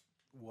was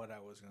what I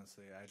was going to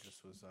say. I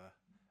just was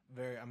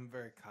I'm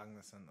very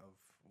cognizant of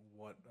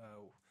what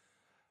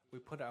we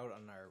put out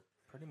on our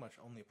pretty much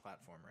only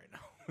platform right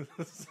now.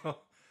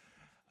 So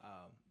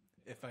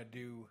if I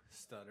do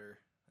stutter,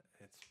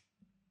 it's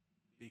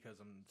because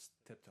I'm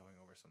tiptoeing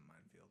over some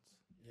minefields.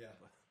 Yeah.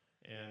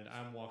 And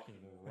I'm walking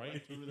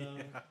right through them.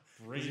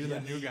 You're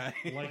the new guy.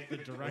 Like the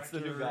director. That's the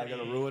new guy. Got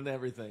to ruin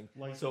everything.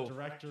 Like the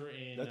director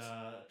in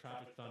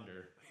Tropic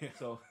Thunder. Yeah.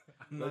 So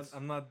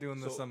I'm not doing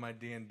this on my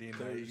D&D night. You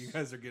there's-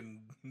 guys are getting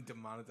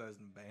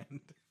demonetized and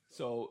banned.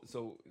 So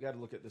you got to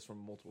look at this from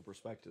multiple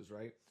perspectives,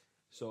 right?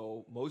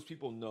 So most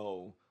people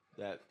know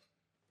that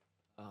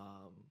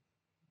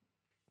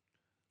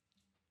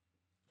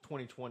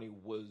 2020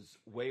 was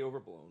way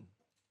overblown.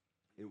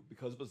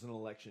 Because it was an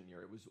election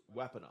year, it was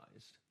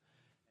weaponized.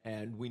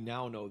 And we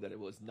now know that it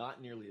was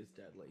not nearly as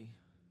deadly,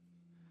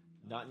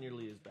 not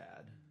nearly as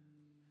bad.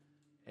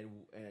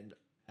 And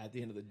at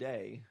the end of the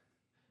day,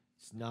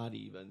 it's not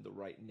even the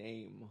right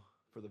name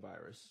for the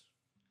virus.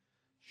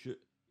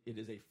 It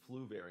is a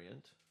flu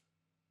variant.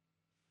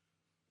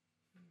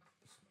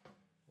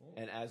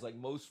 And as like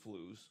most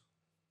flus,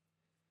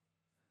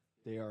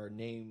 they are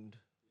named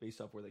based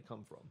off where they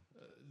come from.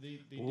 We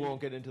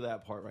won't get into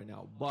that part right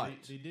now, but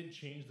they did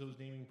change those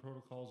naming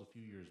protocols a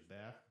few years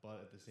back.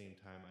 But at the same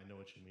time, I know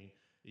what you mean.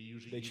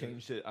 They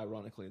changed it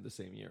ironically in the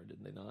same year,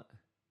 didn't they not?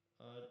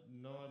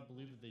 No, I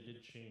believe that they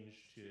did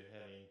change to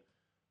having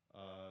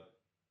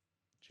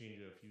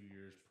changed it a few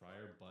years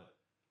prior. But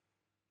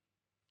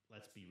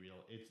let's be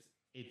real,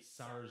 it's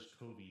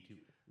SARS-CoV-2.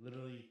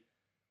 Literally,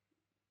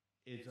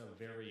 it's a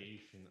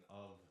variation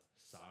of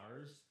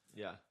SARS.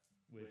 Yeah.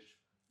 Which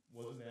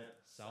wasn't that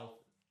South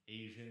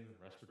Asian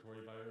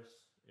respiratory virus,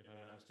 if I'm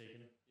not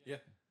mistaken? Yeah.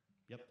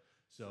 Yep.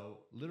 So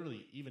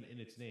literally, even in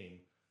its name,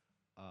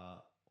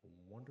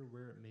 wonder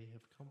where it may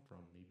have come from.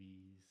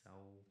 Maybe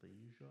South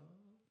Asia?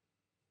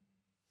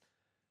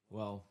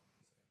 Well,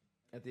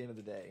 at the end of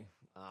the day,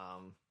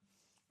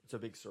 it's a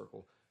big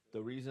circle.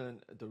 The reason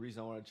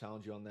I want to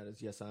challenge you on that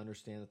is, yes, I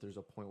understand that there's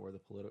a point where the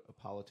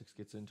politics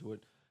gets into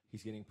it.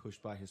 He's getting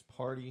pushed by his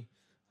party,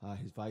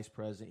 his vice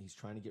president. He's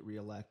trying to get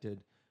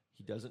reelected.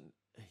 He doesn't.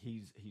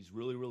 He's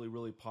really, really,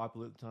 really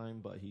popular at the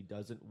time, but he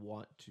doesn't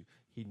want to.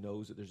 He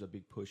knows that there's a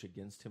big push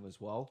against him as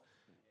well,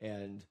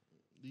 and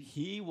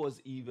he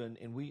was even.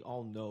 And we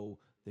all know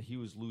that he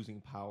was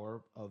losing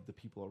power of the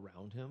people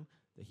around him.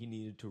 That he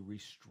needed to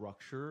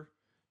restructure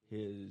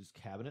his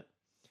cabinet.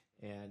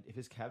 And if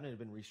his cabinet had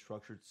been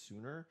restructured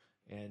sooner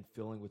and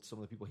filling with some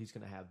of the people he's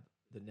going to have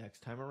the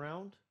next time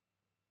around,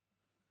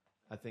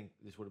 I think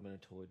this would have been a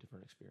totally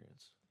different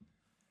experience.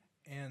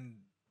 And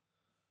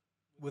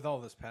with all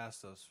this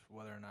past us,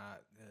 whether or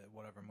not,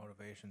 whatever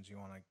motivations you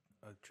want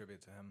to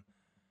attribute to him,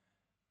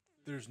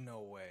 there's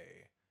no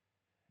way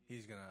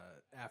he's going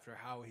to, after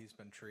how he's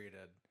been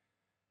treated,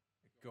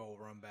 go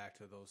run back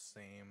to those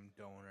same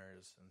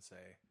donors and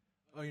say,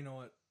 oh, you know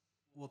what,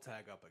 we'll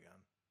tag up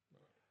again.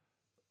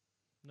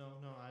 No,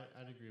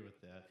 I'd agree with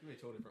that.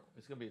 It's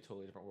going to be a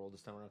totally different world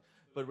this time around.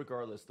 But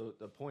regardless,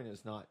 the point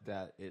is not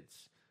that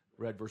it's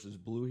red versus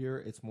blue here.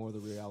 It's more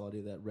the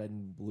reality that red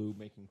and blue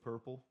making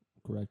purple.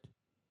 Correct.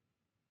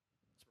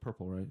 It's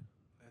purple, right?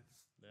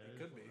 It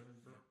could be.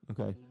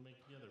 Okay. We'll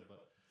make together,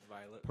 but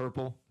Violet.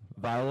 Purple,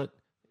 violet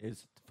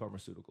is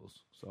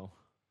pharmaceuticals. So,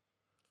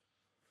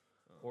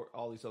 or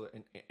all these other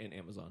and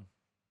Amazon.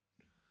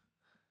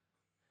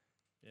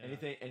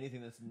 yeah.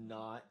 Anything that's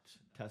not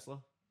Tesla.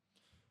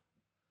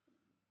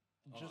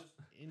 Just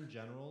in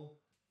general,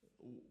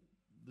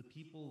 the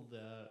people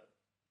that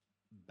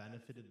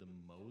benefited the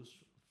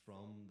most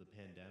from the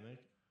pandemic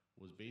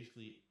was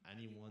basically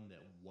anyone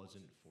that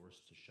wasn't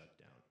forced to shut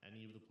down.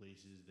 Any of the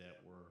places that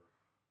were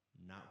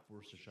not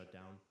forced to shut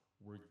down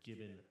were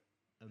given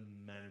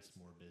immense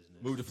more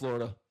business. Move to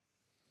Florida.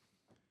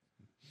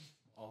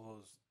 All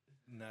those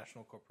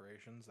national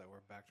corporations that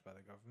were backed by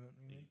the government,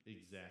 you mean?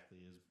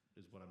 Exactly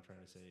is what I'm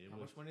trying to say. How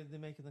much money did they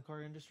make in the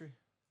car industry?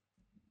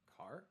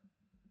 Car?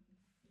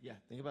 Yeah,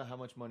 think about how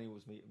much money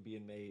was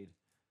being made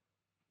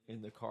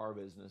in the car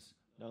business.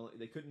 No,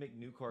 they couldn't make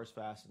new cars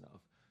fast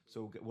enough.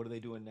 So what are they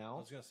doing I now?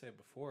 was going to say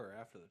before or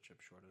after the chip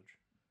shortage.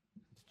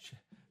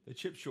 The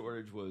chip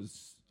shortage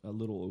was a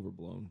little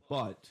overblown,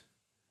 but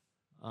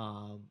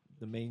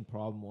the main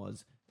problem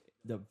was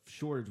the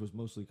shortage was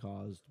mostly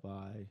caused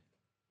by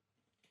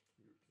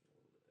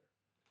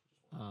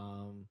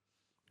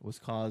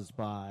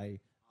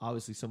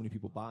obviously so many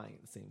people buying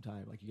at the same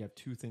time. Like you have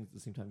two things at the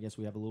same time. Yes,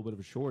 we have a little bit of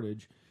a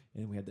shortage,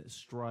 and we had that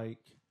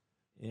strike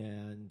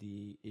and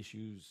the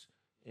issues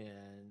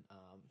in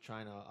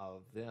China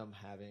of them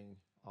having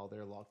all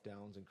their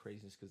lockdowns and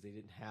craziness because they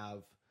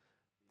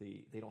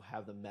don't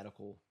have the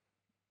medical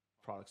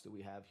products that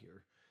we have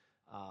here.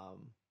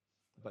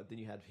 But then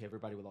you had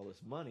everybody with all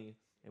this money,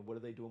 and what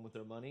are they doing with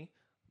their money?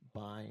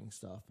 Buying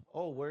stuff.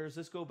 Oh, where does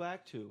this go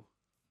back to?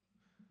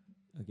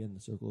 Again,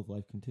 the circle of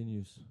life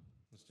continues.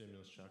 The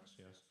stimulus checks,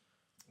 yes.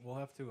 We'll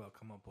have to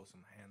come up with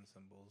some hand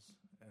symbols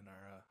in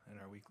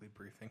our weekly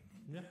briefing.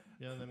 Yeah,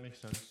 that makes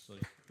sense.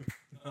 Like,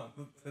 No,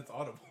 it's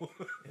audible.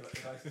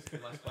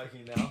 Am I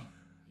spiking now?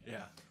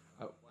 Yeah.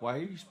 Why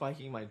are you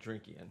spiking my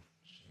drink in?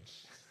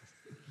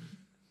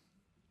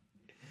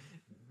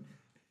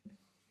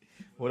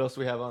 What else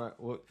do we have on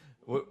our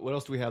what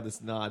else do we have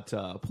that's not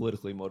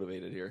politically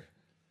motivated here?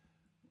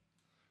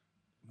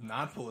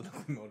 Not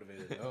politically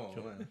motivated. Oh,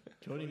 man.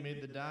 Cody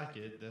made the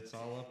docket. That's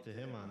all up to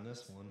him on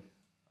this one.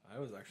 I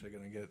was actually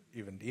going to get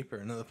even deeper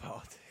into the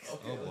politics.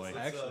 Oh, boy.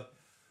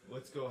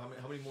 Let's go.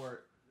 How many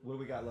more? What do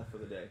we got left for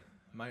the day?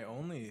 My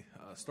only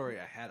story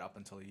I had up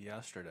until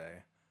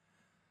yesterday,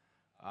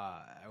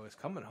 I was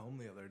coming home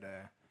the other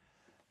day,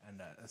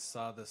 and I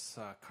saw this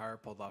car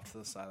pulled off to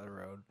the side of the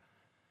road,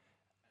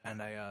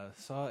 and I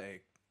saw a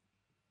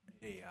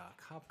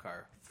cop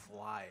car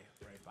fly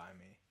right by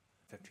me,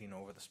 15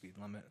 over the speed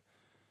limit,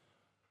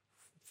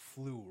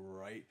 flew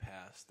right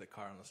past the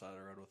car on the side of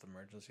the road with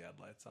emergency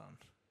headlights on.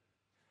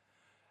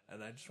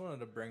 And I just wanted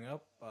to bring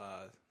up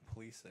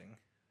policing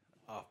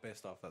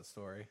based off that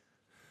story.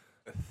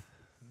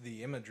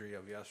 The imagery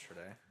of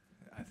yesterday,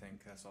 I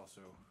think that's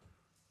also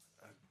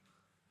a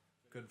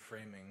good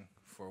framing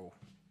for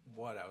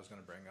what I was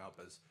going to bring up,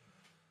 is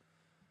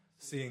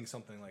seeing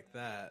something like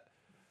that,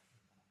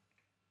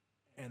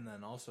 and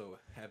then also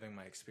having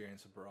my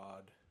experience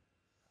abroad.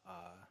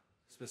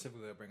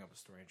 Specifically, I bring up a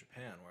story in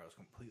Japan where I was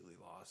completely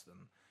lost,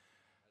 and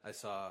I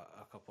saw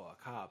a couple of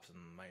cops, and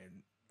my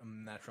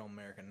natural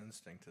American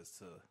instinct is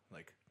to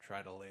like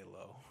try to lay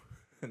low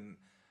and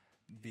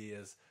be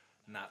as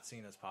not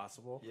seen as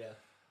possible. Yeah.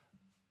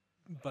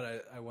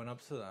 But I went up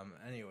to them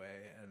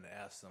anyway and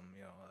asked them,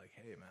 you know, like,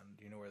 hey, man,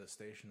 do you know where the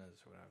station is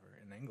or whatever,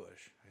 in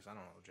English, because I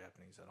don't know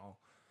Japanese at all.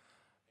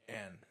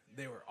 And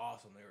they were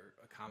awesome. They were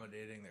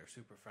accommodating. They were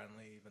super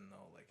friendly, even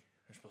though, like,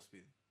 they're supposed to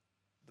be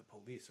the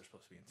police. They're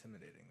supposed to be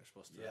intimidating. They're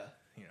supposed to,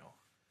 you know,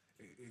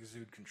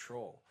 exude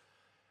control.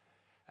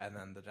 And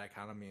then the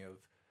dichotomy of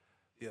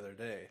the other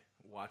day,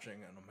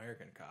 watching an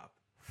American cop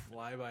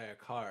fly by a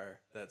car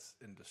that's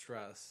in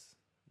distress,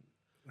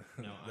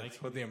 Now,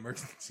 That's what the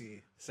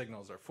emergency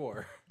signals are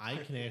for. I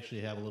can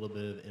actually have a little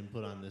bit of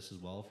input on this as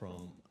well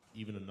from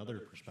even another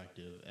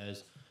perspective.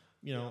 As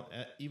you know,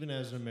 even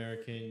as an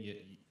American,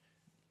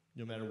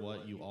 no matter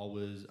what, you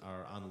always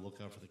are on the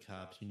lookout for the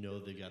cops. You know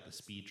they've got the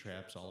speed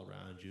traps all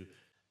around you.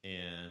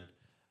 And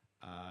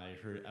I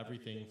heard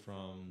everything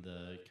from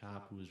the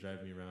cop who was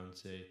driving me around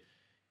say,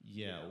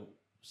 yeah,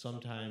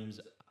 sometimes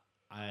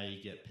I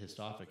get pissed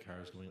off at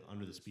cars going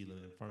under the speed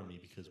limit in front of me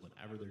because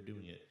whenever they're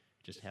doing it,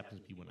 it just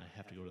happens to be when I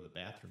have to go to the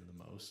bathroom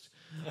the most.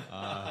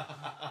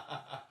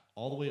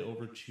 All the way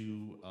over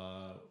to,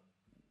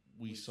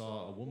 we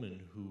saw a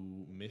woman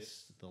who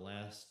missed the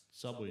last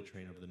subway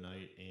train of the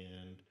night,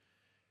 and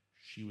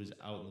she was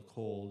out in the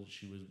cold.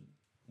 She was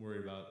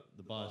worried about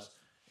the bus,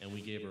 and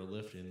we gave her a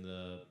lift in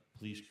the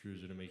police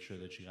cruiser to make sure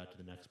that she got to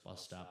the next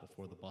bus stop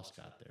before the bus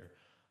got there.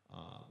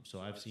 So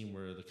I've seen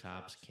where the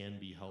cops can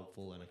be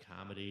helpful and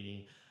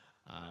accommodating.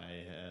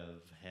 I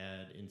have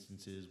had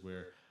instances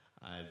where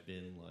I've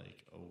been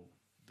like, oh,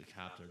 the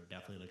cops are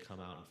definitely going to come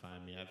out and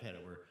find me. I've had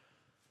it where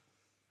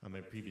on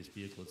my previous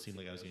vehicle, it seemed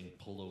like I was getting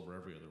pulled over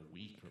every other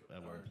week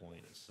at one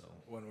point. So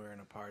When we're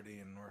in a party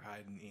and we're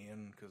hiding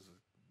Ian because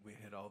we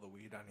hid all the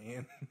weed on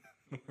Ian,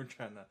 we're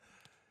trying to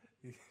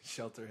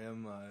shelter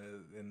him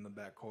in the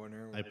back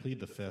corner. I plead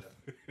the fifth.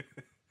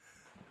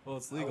 Well,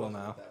 it's I legal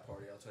wasn't now. at that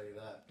party, I'll tell you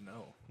that.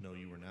 No. No,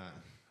 you were not.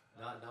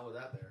 Not with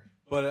that there.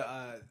 But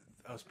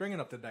I was bringing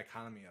up the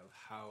dichotomy of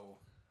how,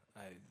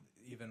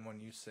 even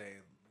when you say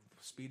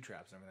speed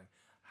traps and everything,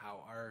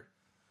 how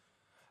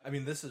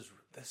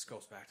this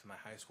goes back to my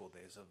high school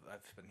days.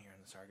 I've been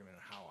hearing this argument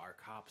of how our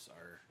cops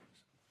are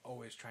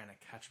always trying to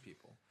catch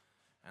people,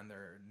 and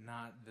they're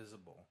not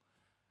visible.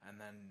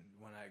 And then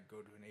when I go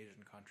to an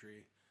Asian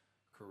country,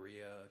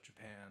 Korea,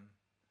 Japan,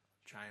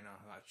 China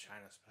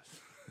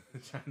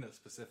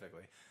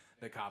specifically,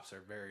 the cops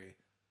are very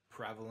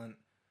prevalent,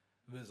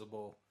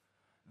 visible.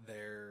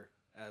 They're,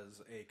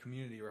 as a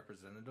community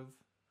representative,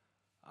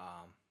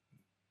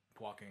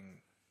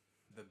 walking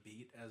the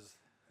beat, as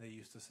they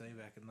used to say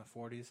back in the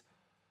 40s,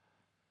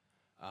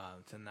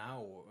 to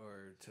now,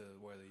 or to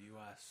where the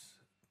U.S.,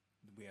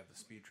 we have the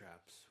speed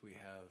traps, we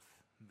have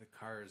the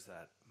cars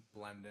that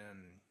blend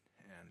in,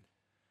 and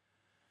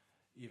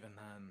even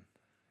then,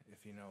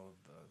 if you know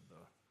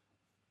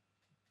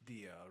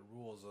the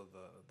rules of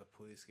the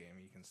police game,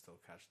 you can still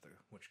catch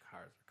which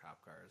cars are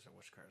cop cars and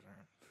which cars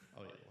aren't.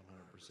 Oh yeah,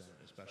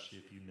 100%. Especially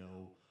if you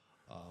know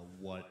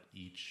what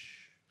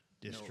each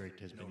district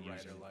has been rider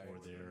using for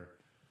lights their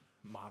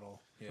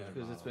model. Yeah,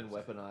 Because it's been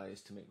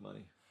weaponized to make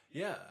money.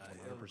 yeah,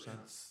 100%.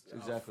 It's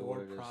exactly what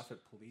it is. for-profit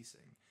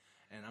policing,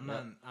 and I'm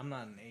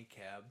not an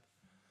ACAB,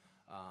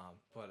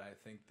 but I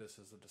think this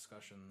is a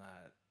discussion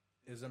that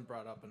isn't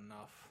brought up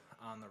enough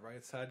on the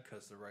right side,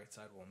 because the right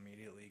side will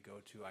immediately go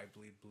to "I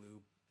bleed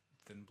blue,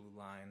 thin blue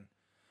line."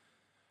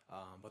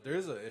 But there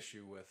is an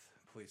issue with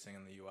policing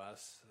in the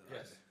U.S.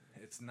 Yes.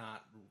 It's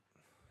not,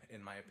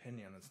 in my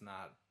opinion, it's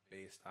not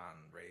based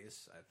on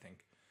race. I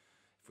think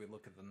if we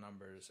look at the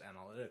numbers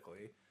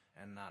analytically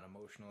and not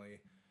emotionally,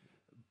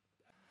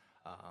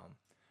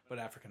 but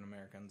African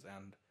Americans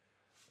and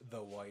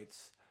the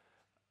whites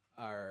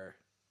are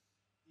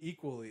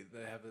equally,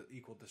 they have an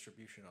equal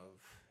distribution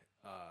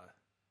of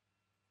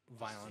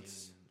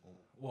violence.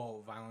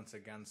 Well, violence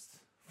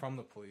from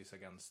the police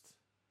against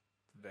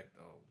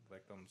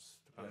victims,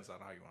 depends on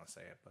how you want to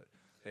say it, but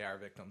they are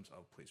victims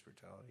of police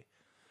brutality.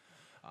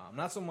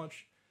 Not so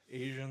much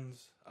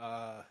Asians,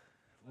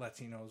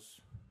 Latinos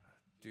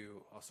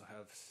do also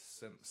have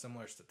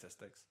similar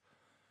statistics,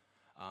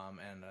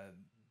 and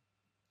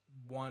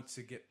want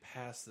to get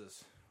past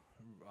this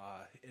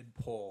id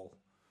pol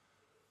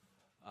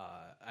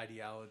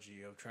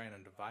ideology of trying to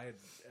divide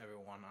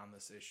everyone on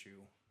this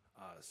issue,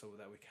 so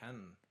that we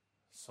can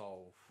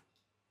solve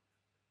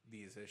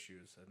these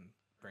issues and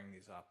bring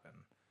these up. And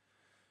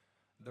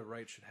the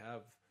right should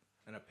have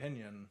an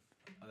opinion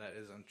that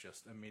isn't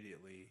just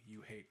immediately,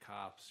 you hate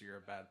cops, you're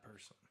a bad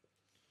person.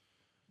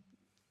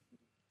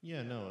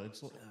 Yeah, no,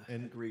 it's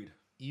and Agreed.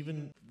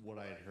 even what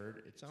I had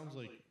heard, it sounds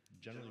like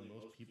generally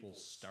most people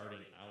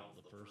starting out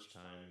the first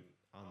time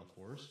on the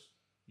force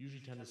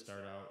usually tend to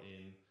start out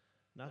in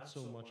not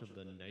so much of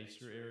the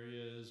nicer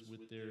areas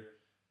with their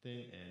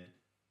thing, and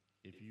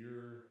if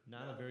you're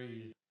not a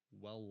very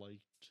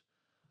well-liked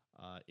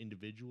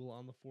individual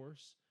on the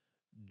force,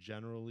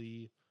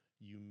 generally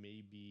you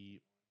may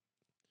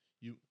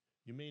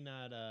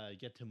not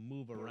get to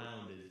move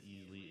around as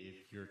easily.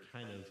 If you're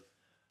kind of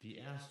the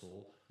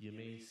asshole, you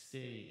may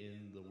stay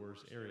in the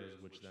worst areas,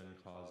 which then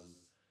causes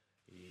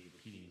a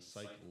repeating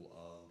cycle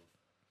of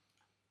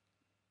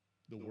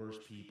the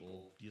worst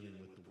people dealing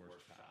with the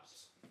worst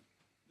cops.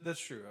 That's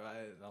true.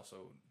 I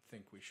also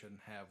think we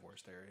shouldn't have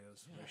worst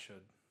areas. We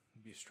should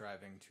be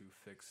striving to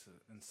fix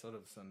it. Instead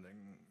of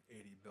sending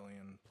 80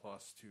 billion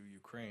plus to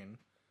Ukraine,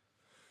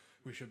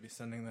 we should be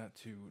sending that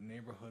to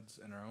neighborhoods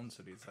in our own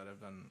cities that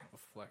have been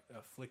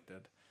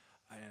afflicted.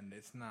 And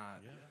it's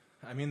not,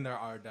 I mean, there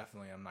are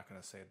definitely, I'm not going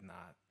to say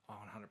not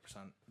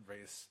 100%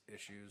 race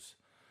issues.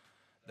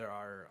 There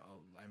are,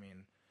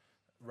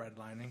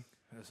 redlining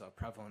is a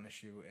prevalent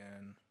issue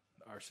in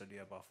our city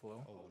of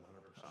Buffalo. Oh,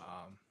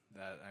 100%.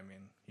 That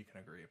you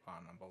can agree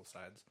upon both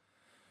sides.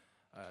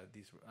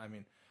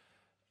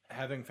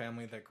 Having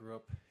family that grew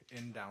up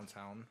in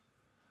downtown,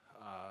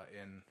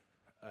 in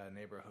a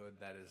neighborhood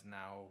that is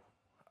now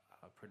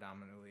a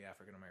predominantly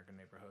African American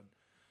neighborhood.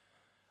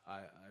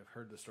 I've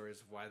heard the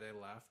stories of why they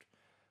left,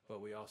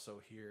 but we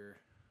also hear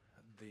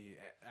the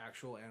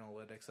actual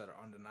analytics that are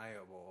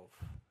undeniable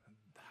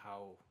of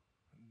how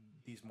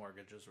these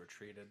mortgages were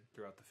treated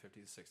throughout the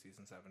 50s, 60s,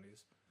 and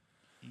 70s.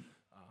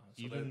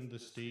 Even the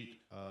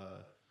state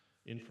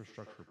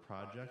infrastructure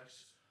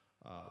projects.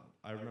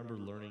 I remember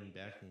learning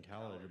back in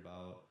college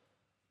about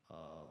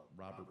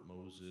Robert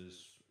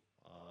Moses,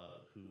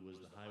 who was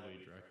the highway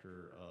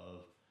director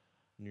of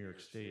New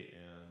York State,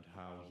 and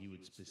how he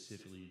would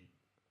specifically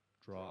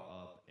draw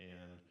up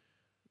and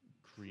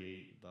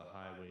create the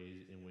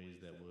highways in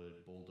ways that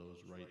would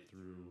bulldoze right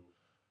through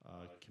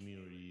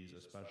communities,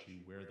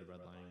 especially where the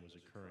redlining was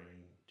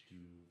occurring, to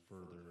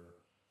further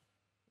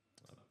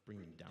bring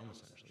them down,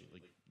 essentially.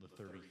 Like the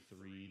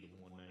 33, the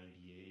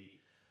 198,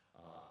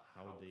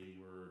 how they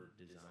were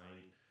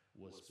designed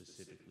was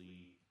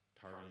specifically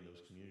targeting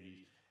those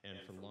communities. And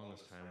for the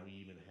longest time, we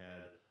even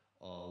had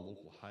a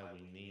local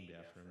highway named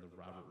after him, the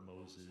Robert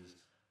Moses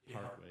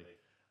Parkway.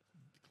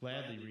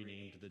 Gladly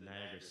renamed the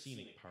Niagara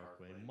Scenic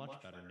Parkway,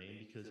 much better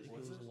name because it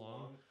goes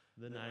along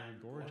the Niagara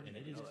Gorge, and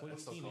it is quite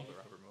scenic. The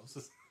Robert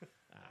Moses.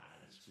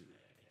 Screw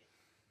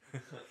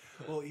that.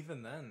 Well,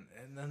 even then,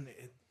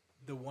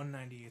 the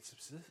 198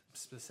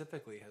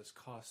 specifically has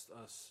cost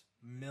us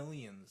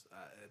millions,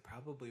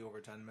 probably over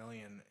 10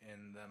 million,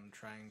 in them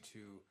trying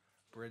to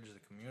bridge the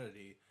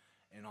community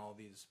in all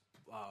these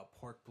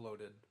pork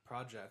bloated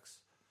projects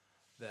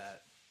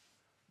that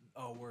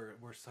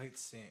we're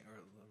sightseeing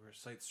or we're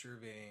site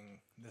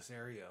surveying this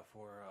area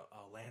for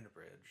a land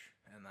bridge,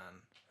 and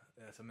then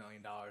it's $1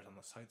 million on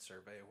the site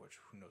survey, which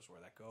who knows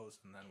where that goes,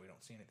 and then we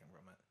don't see anything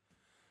from it.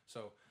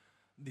 So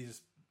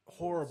these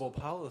horrible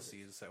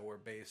policies that were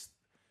based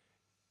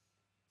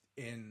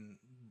in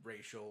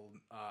racial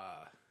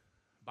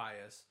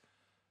bias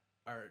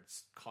are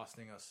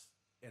costing us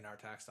in our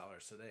tax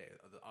dollars today,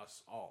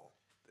 us all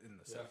in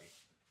the city.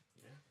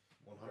 Yeah,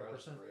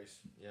 100%.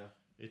 Yeah.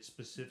 It's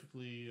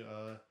specifically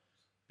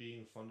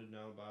being funded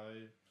now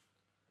by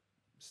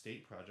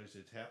state projects.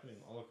 It's happening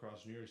all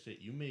across New York State.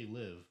 You may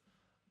live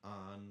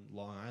on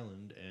Long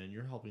Island, and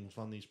you're helping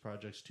fund these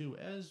projects too,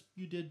 as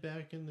you did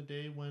back in the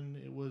day when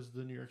it was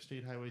the New York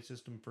State highway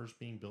system first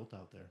being built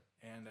out there.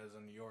 And as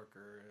a New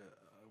Yorker,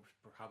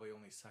 we're probably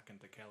only second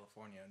to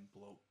California in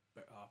bloat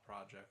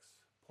projects,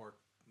 pork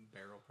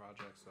barrel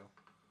projects. So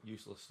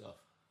Useless stuff.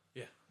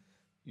 yeah,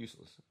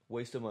 Useless.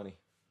 Waste of money.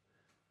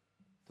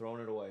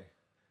 Throwing it away.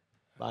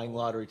 Buying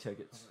lottery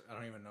tickets. I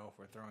don't even know if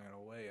we're throwing it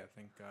away. I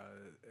think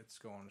it's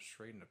going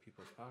straight into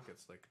people's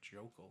pockets like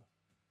Jokel.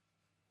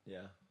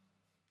 Yeah.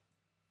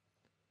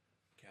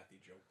 Kathy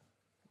Jokel.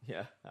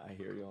 Yeah, I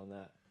hear you on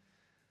that.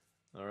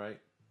 All right.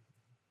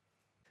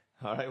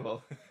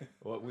 Well,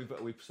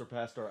 we've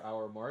surpassed our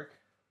hour mark.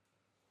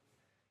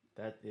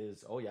 That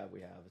is, we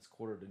have. It's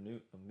quarter to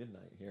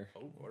midnight here.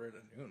 Oh, quarter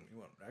to noon. We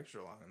went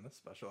extra long in this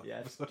special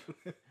Yes.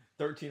 episode.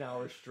 13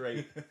 hours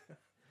straight.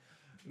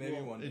 Maybe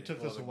Well, one day it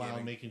took we'll us a have while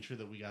gaming- making sure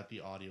that we got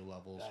the audio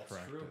levels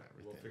correct and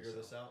everything. We'll figure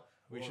this out.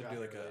 We We'll should got do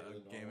like here a later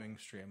than normal. gaming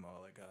stream,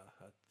 or like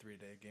a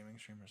 3-day gaming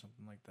stream or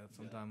something like that.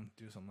 Sometime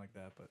do something like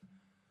that, but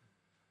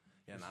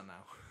yeah, not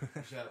now.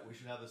 We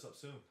should have this up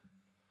soon.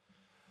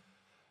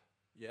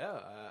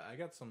 Yeah, I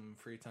got some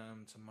free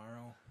time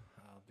tomorrow.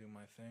 I'll do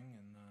my thing,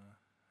 and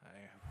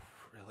I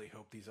really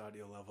hope these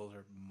audio levels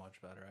are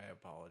much better. I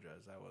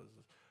apologize. That was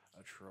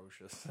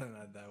atrocious, and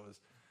that was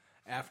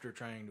after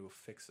trying to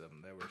fix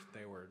them.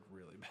 They were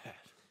really bad.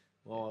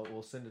 Well,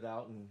 we'll send it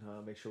out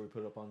and make sure we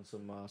put it up on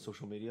some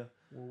social media.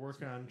 We're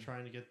working on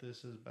trying to get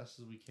this as best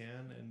as we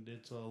can, and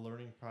it's a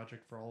learning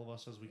project for all of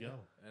us as we go.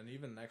 And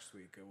even next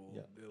week,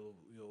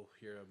 you'll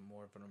hear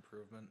more of an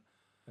improvement.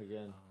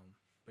 Again.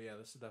 But yeah,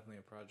 this is definitely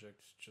a project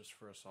just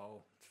for us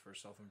all. It's for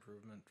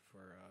self-improvement,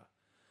 for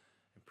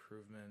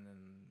improvement in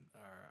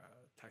our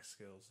tech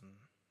skills and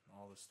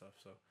all this stuff.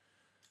 So,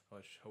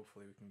 which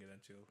hopefully we can get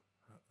into.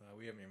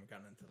 We haven't even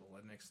gotten into the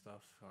Linux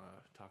stuff,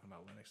 talking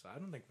about Linux. I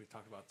don't think we've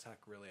talked about tech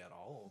really at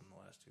all in the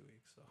last 2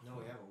 weeks. So.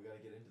 No, we haven't. We got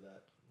to get into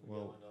that.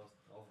 Well,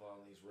 I'll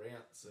follow these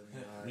rants and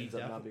we, ends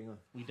up not being on.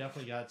 we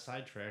definitely got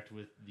sidetracked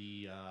with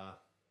the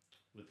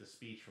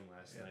speech from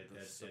last night. The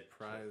That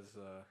surprise.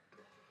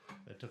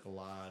 that took a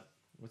lot.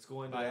 What's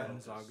going on?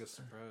 Biden's August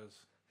surprise.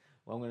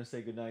 Well, I'm going to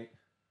say goodnight.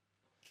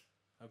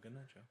 Oh, good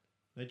night, Joe.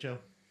 Hey, Joe.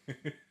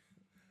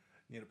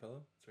 Need a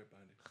pillow? It's right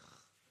behind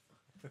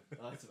you.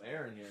 That's some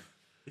air in here.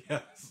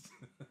 Yes.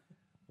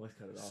 Let's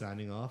cut it off.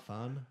 Signing off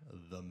on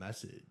The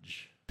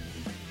Message.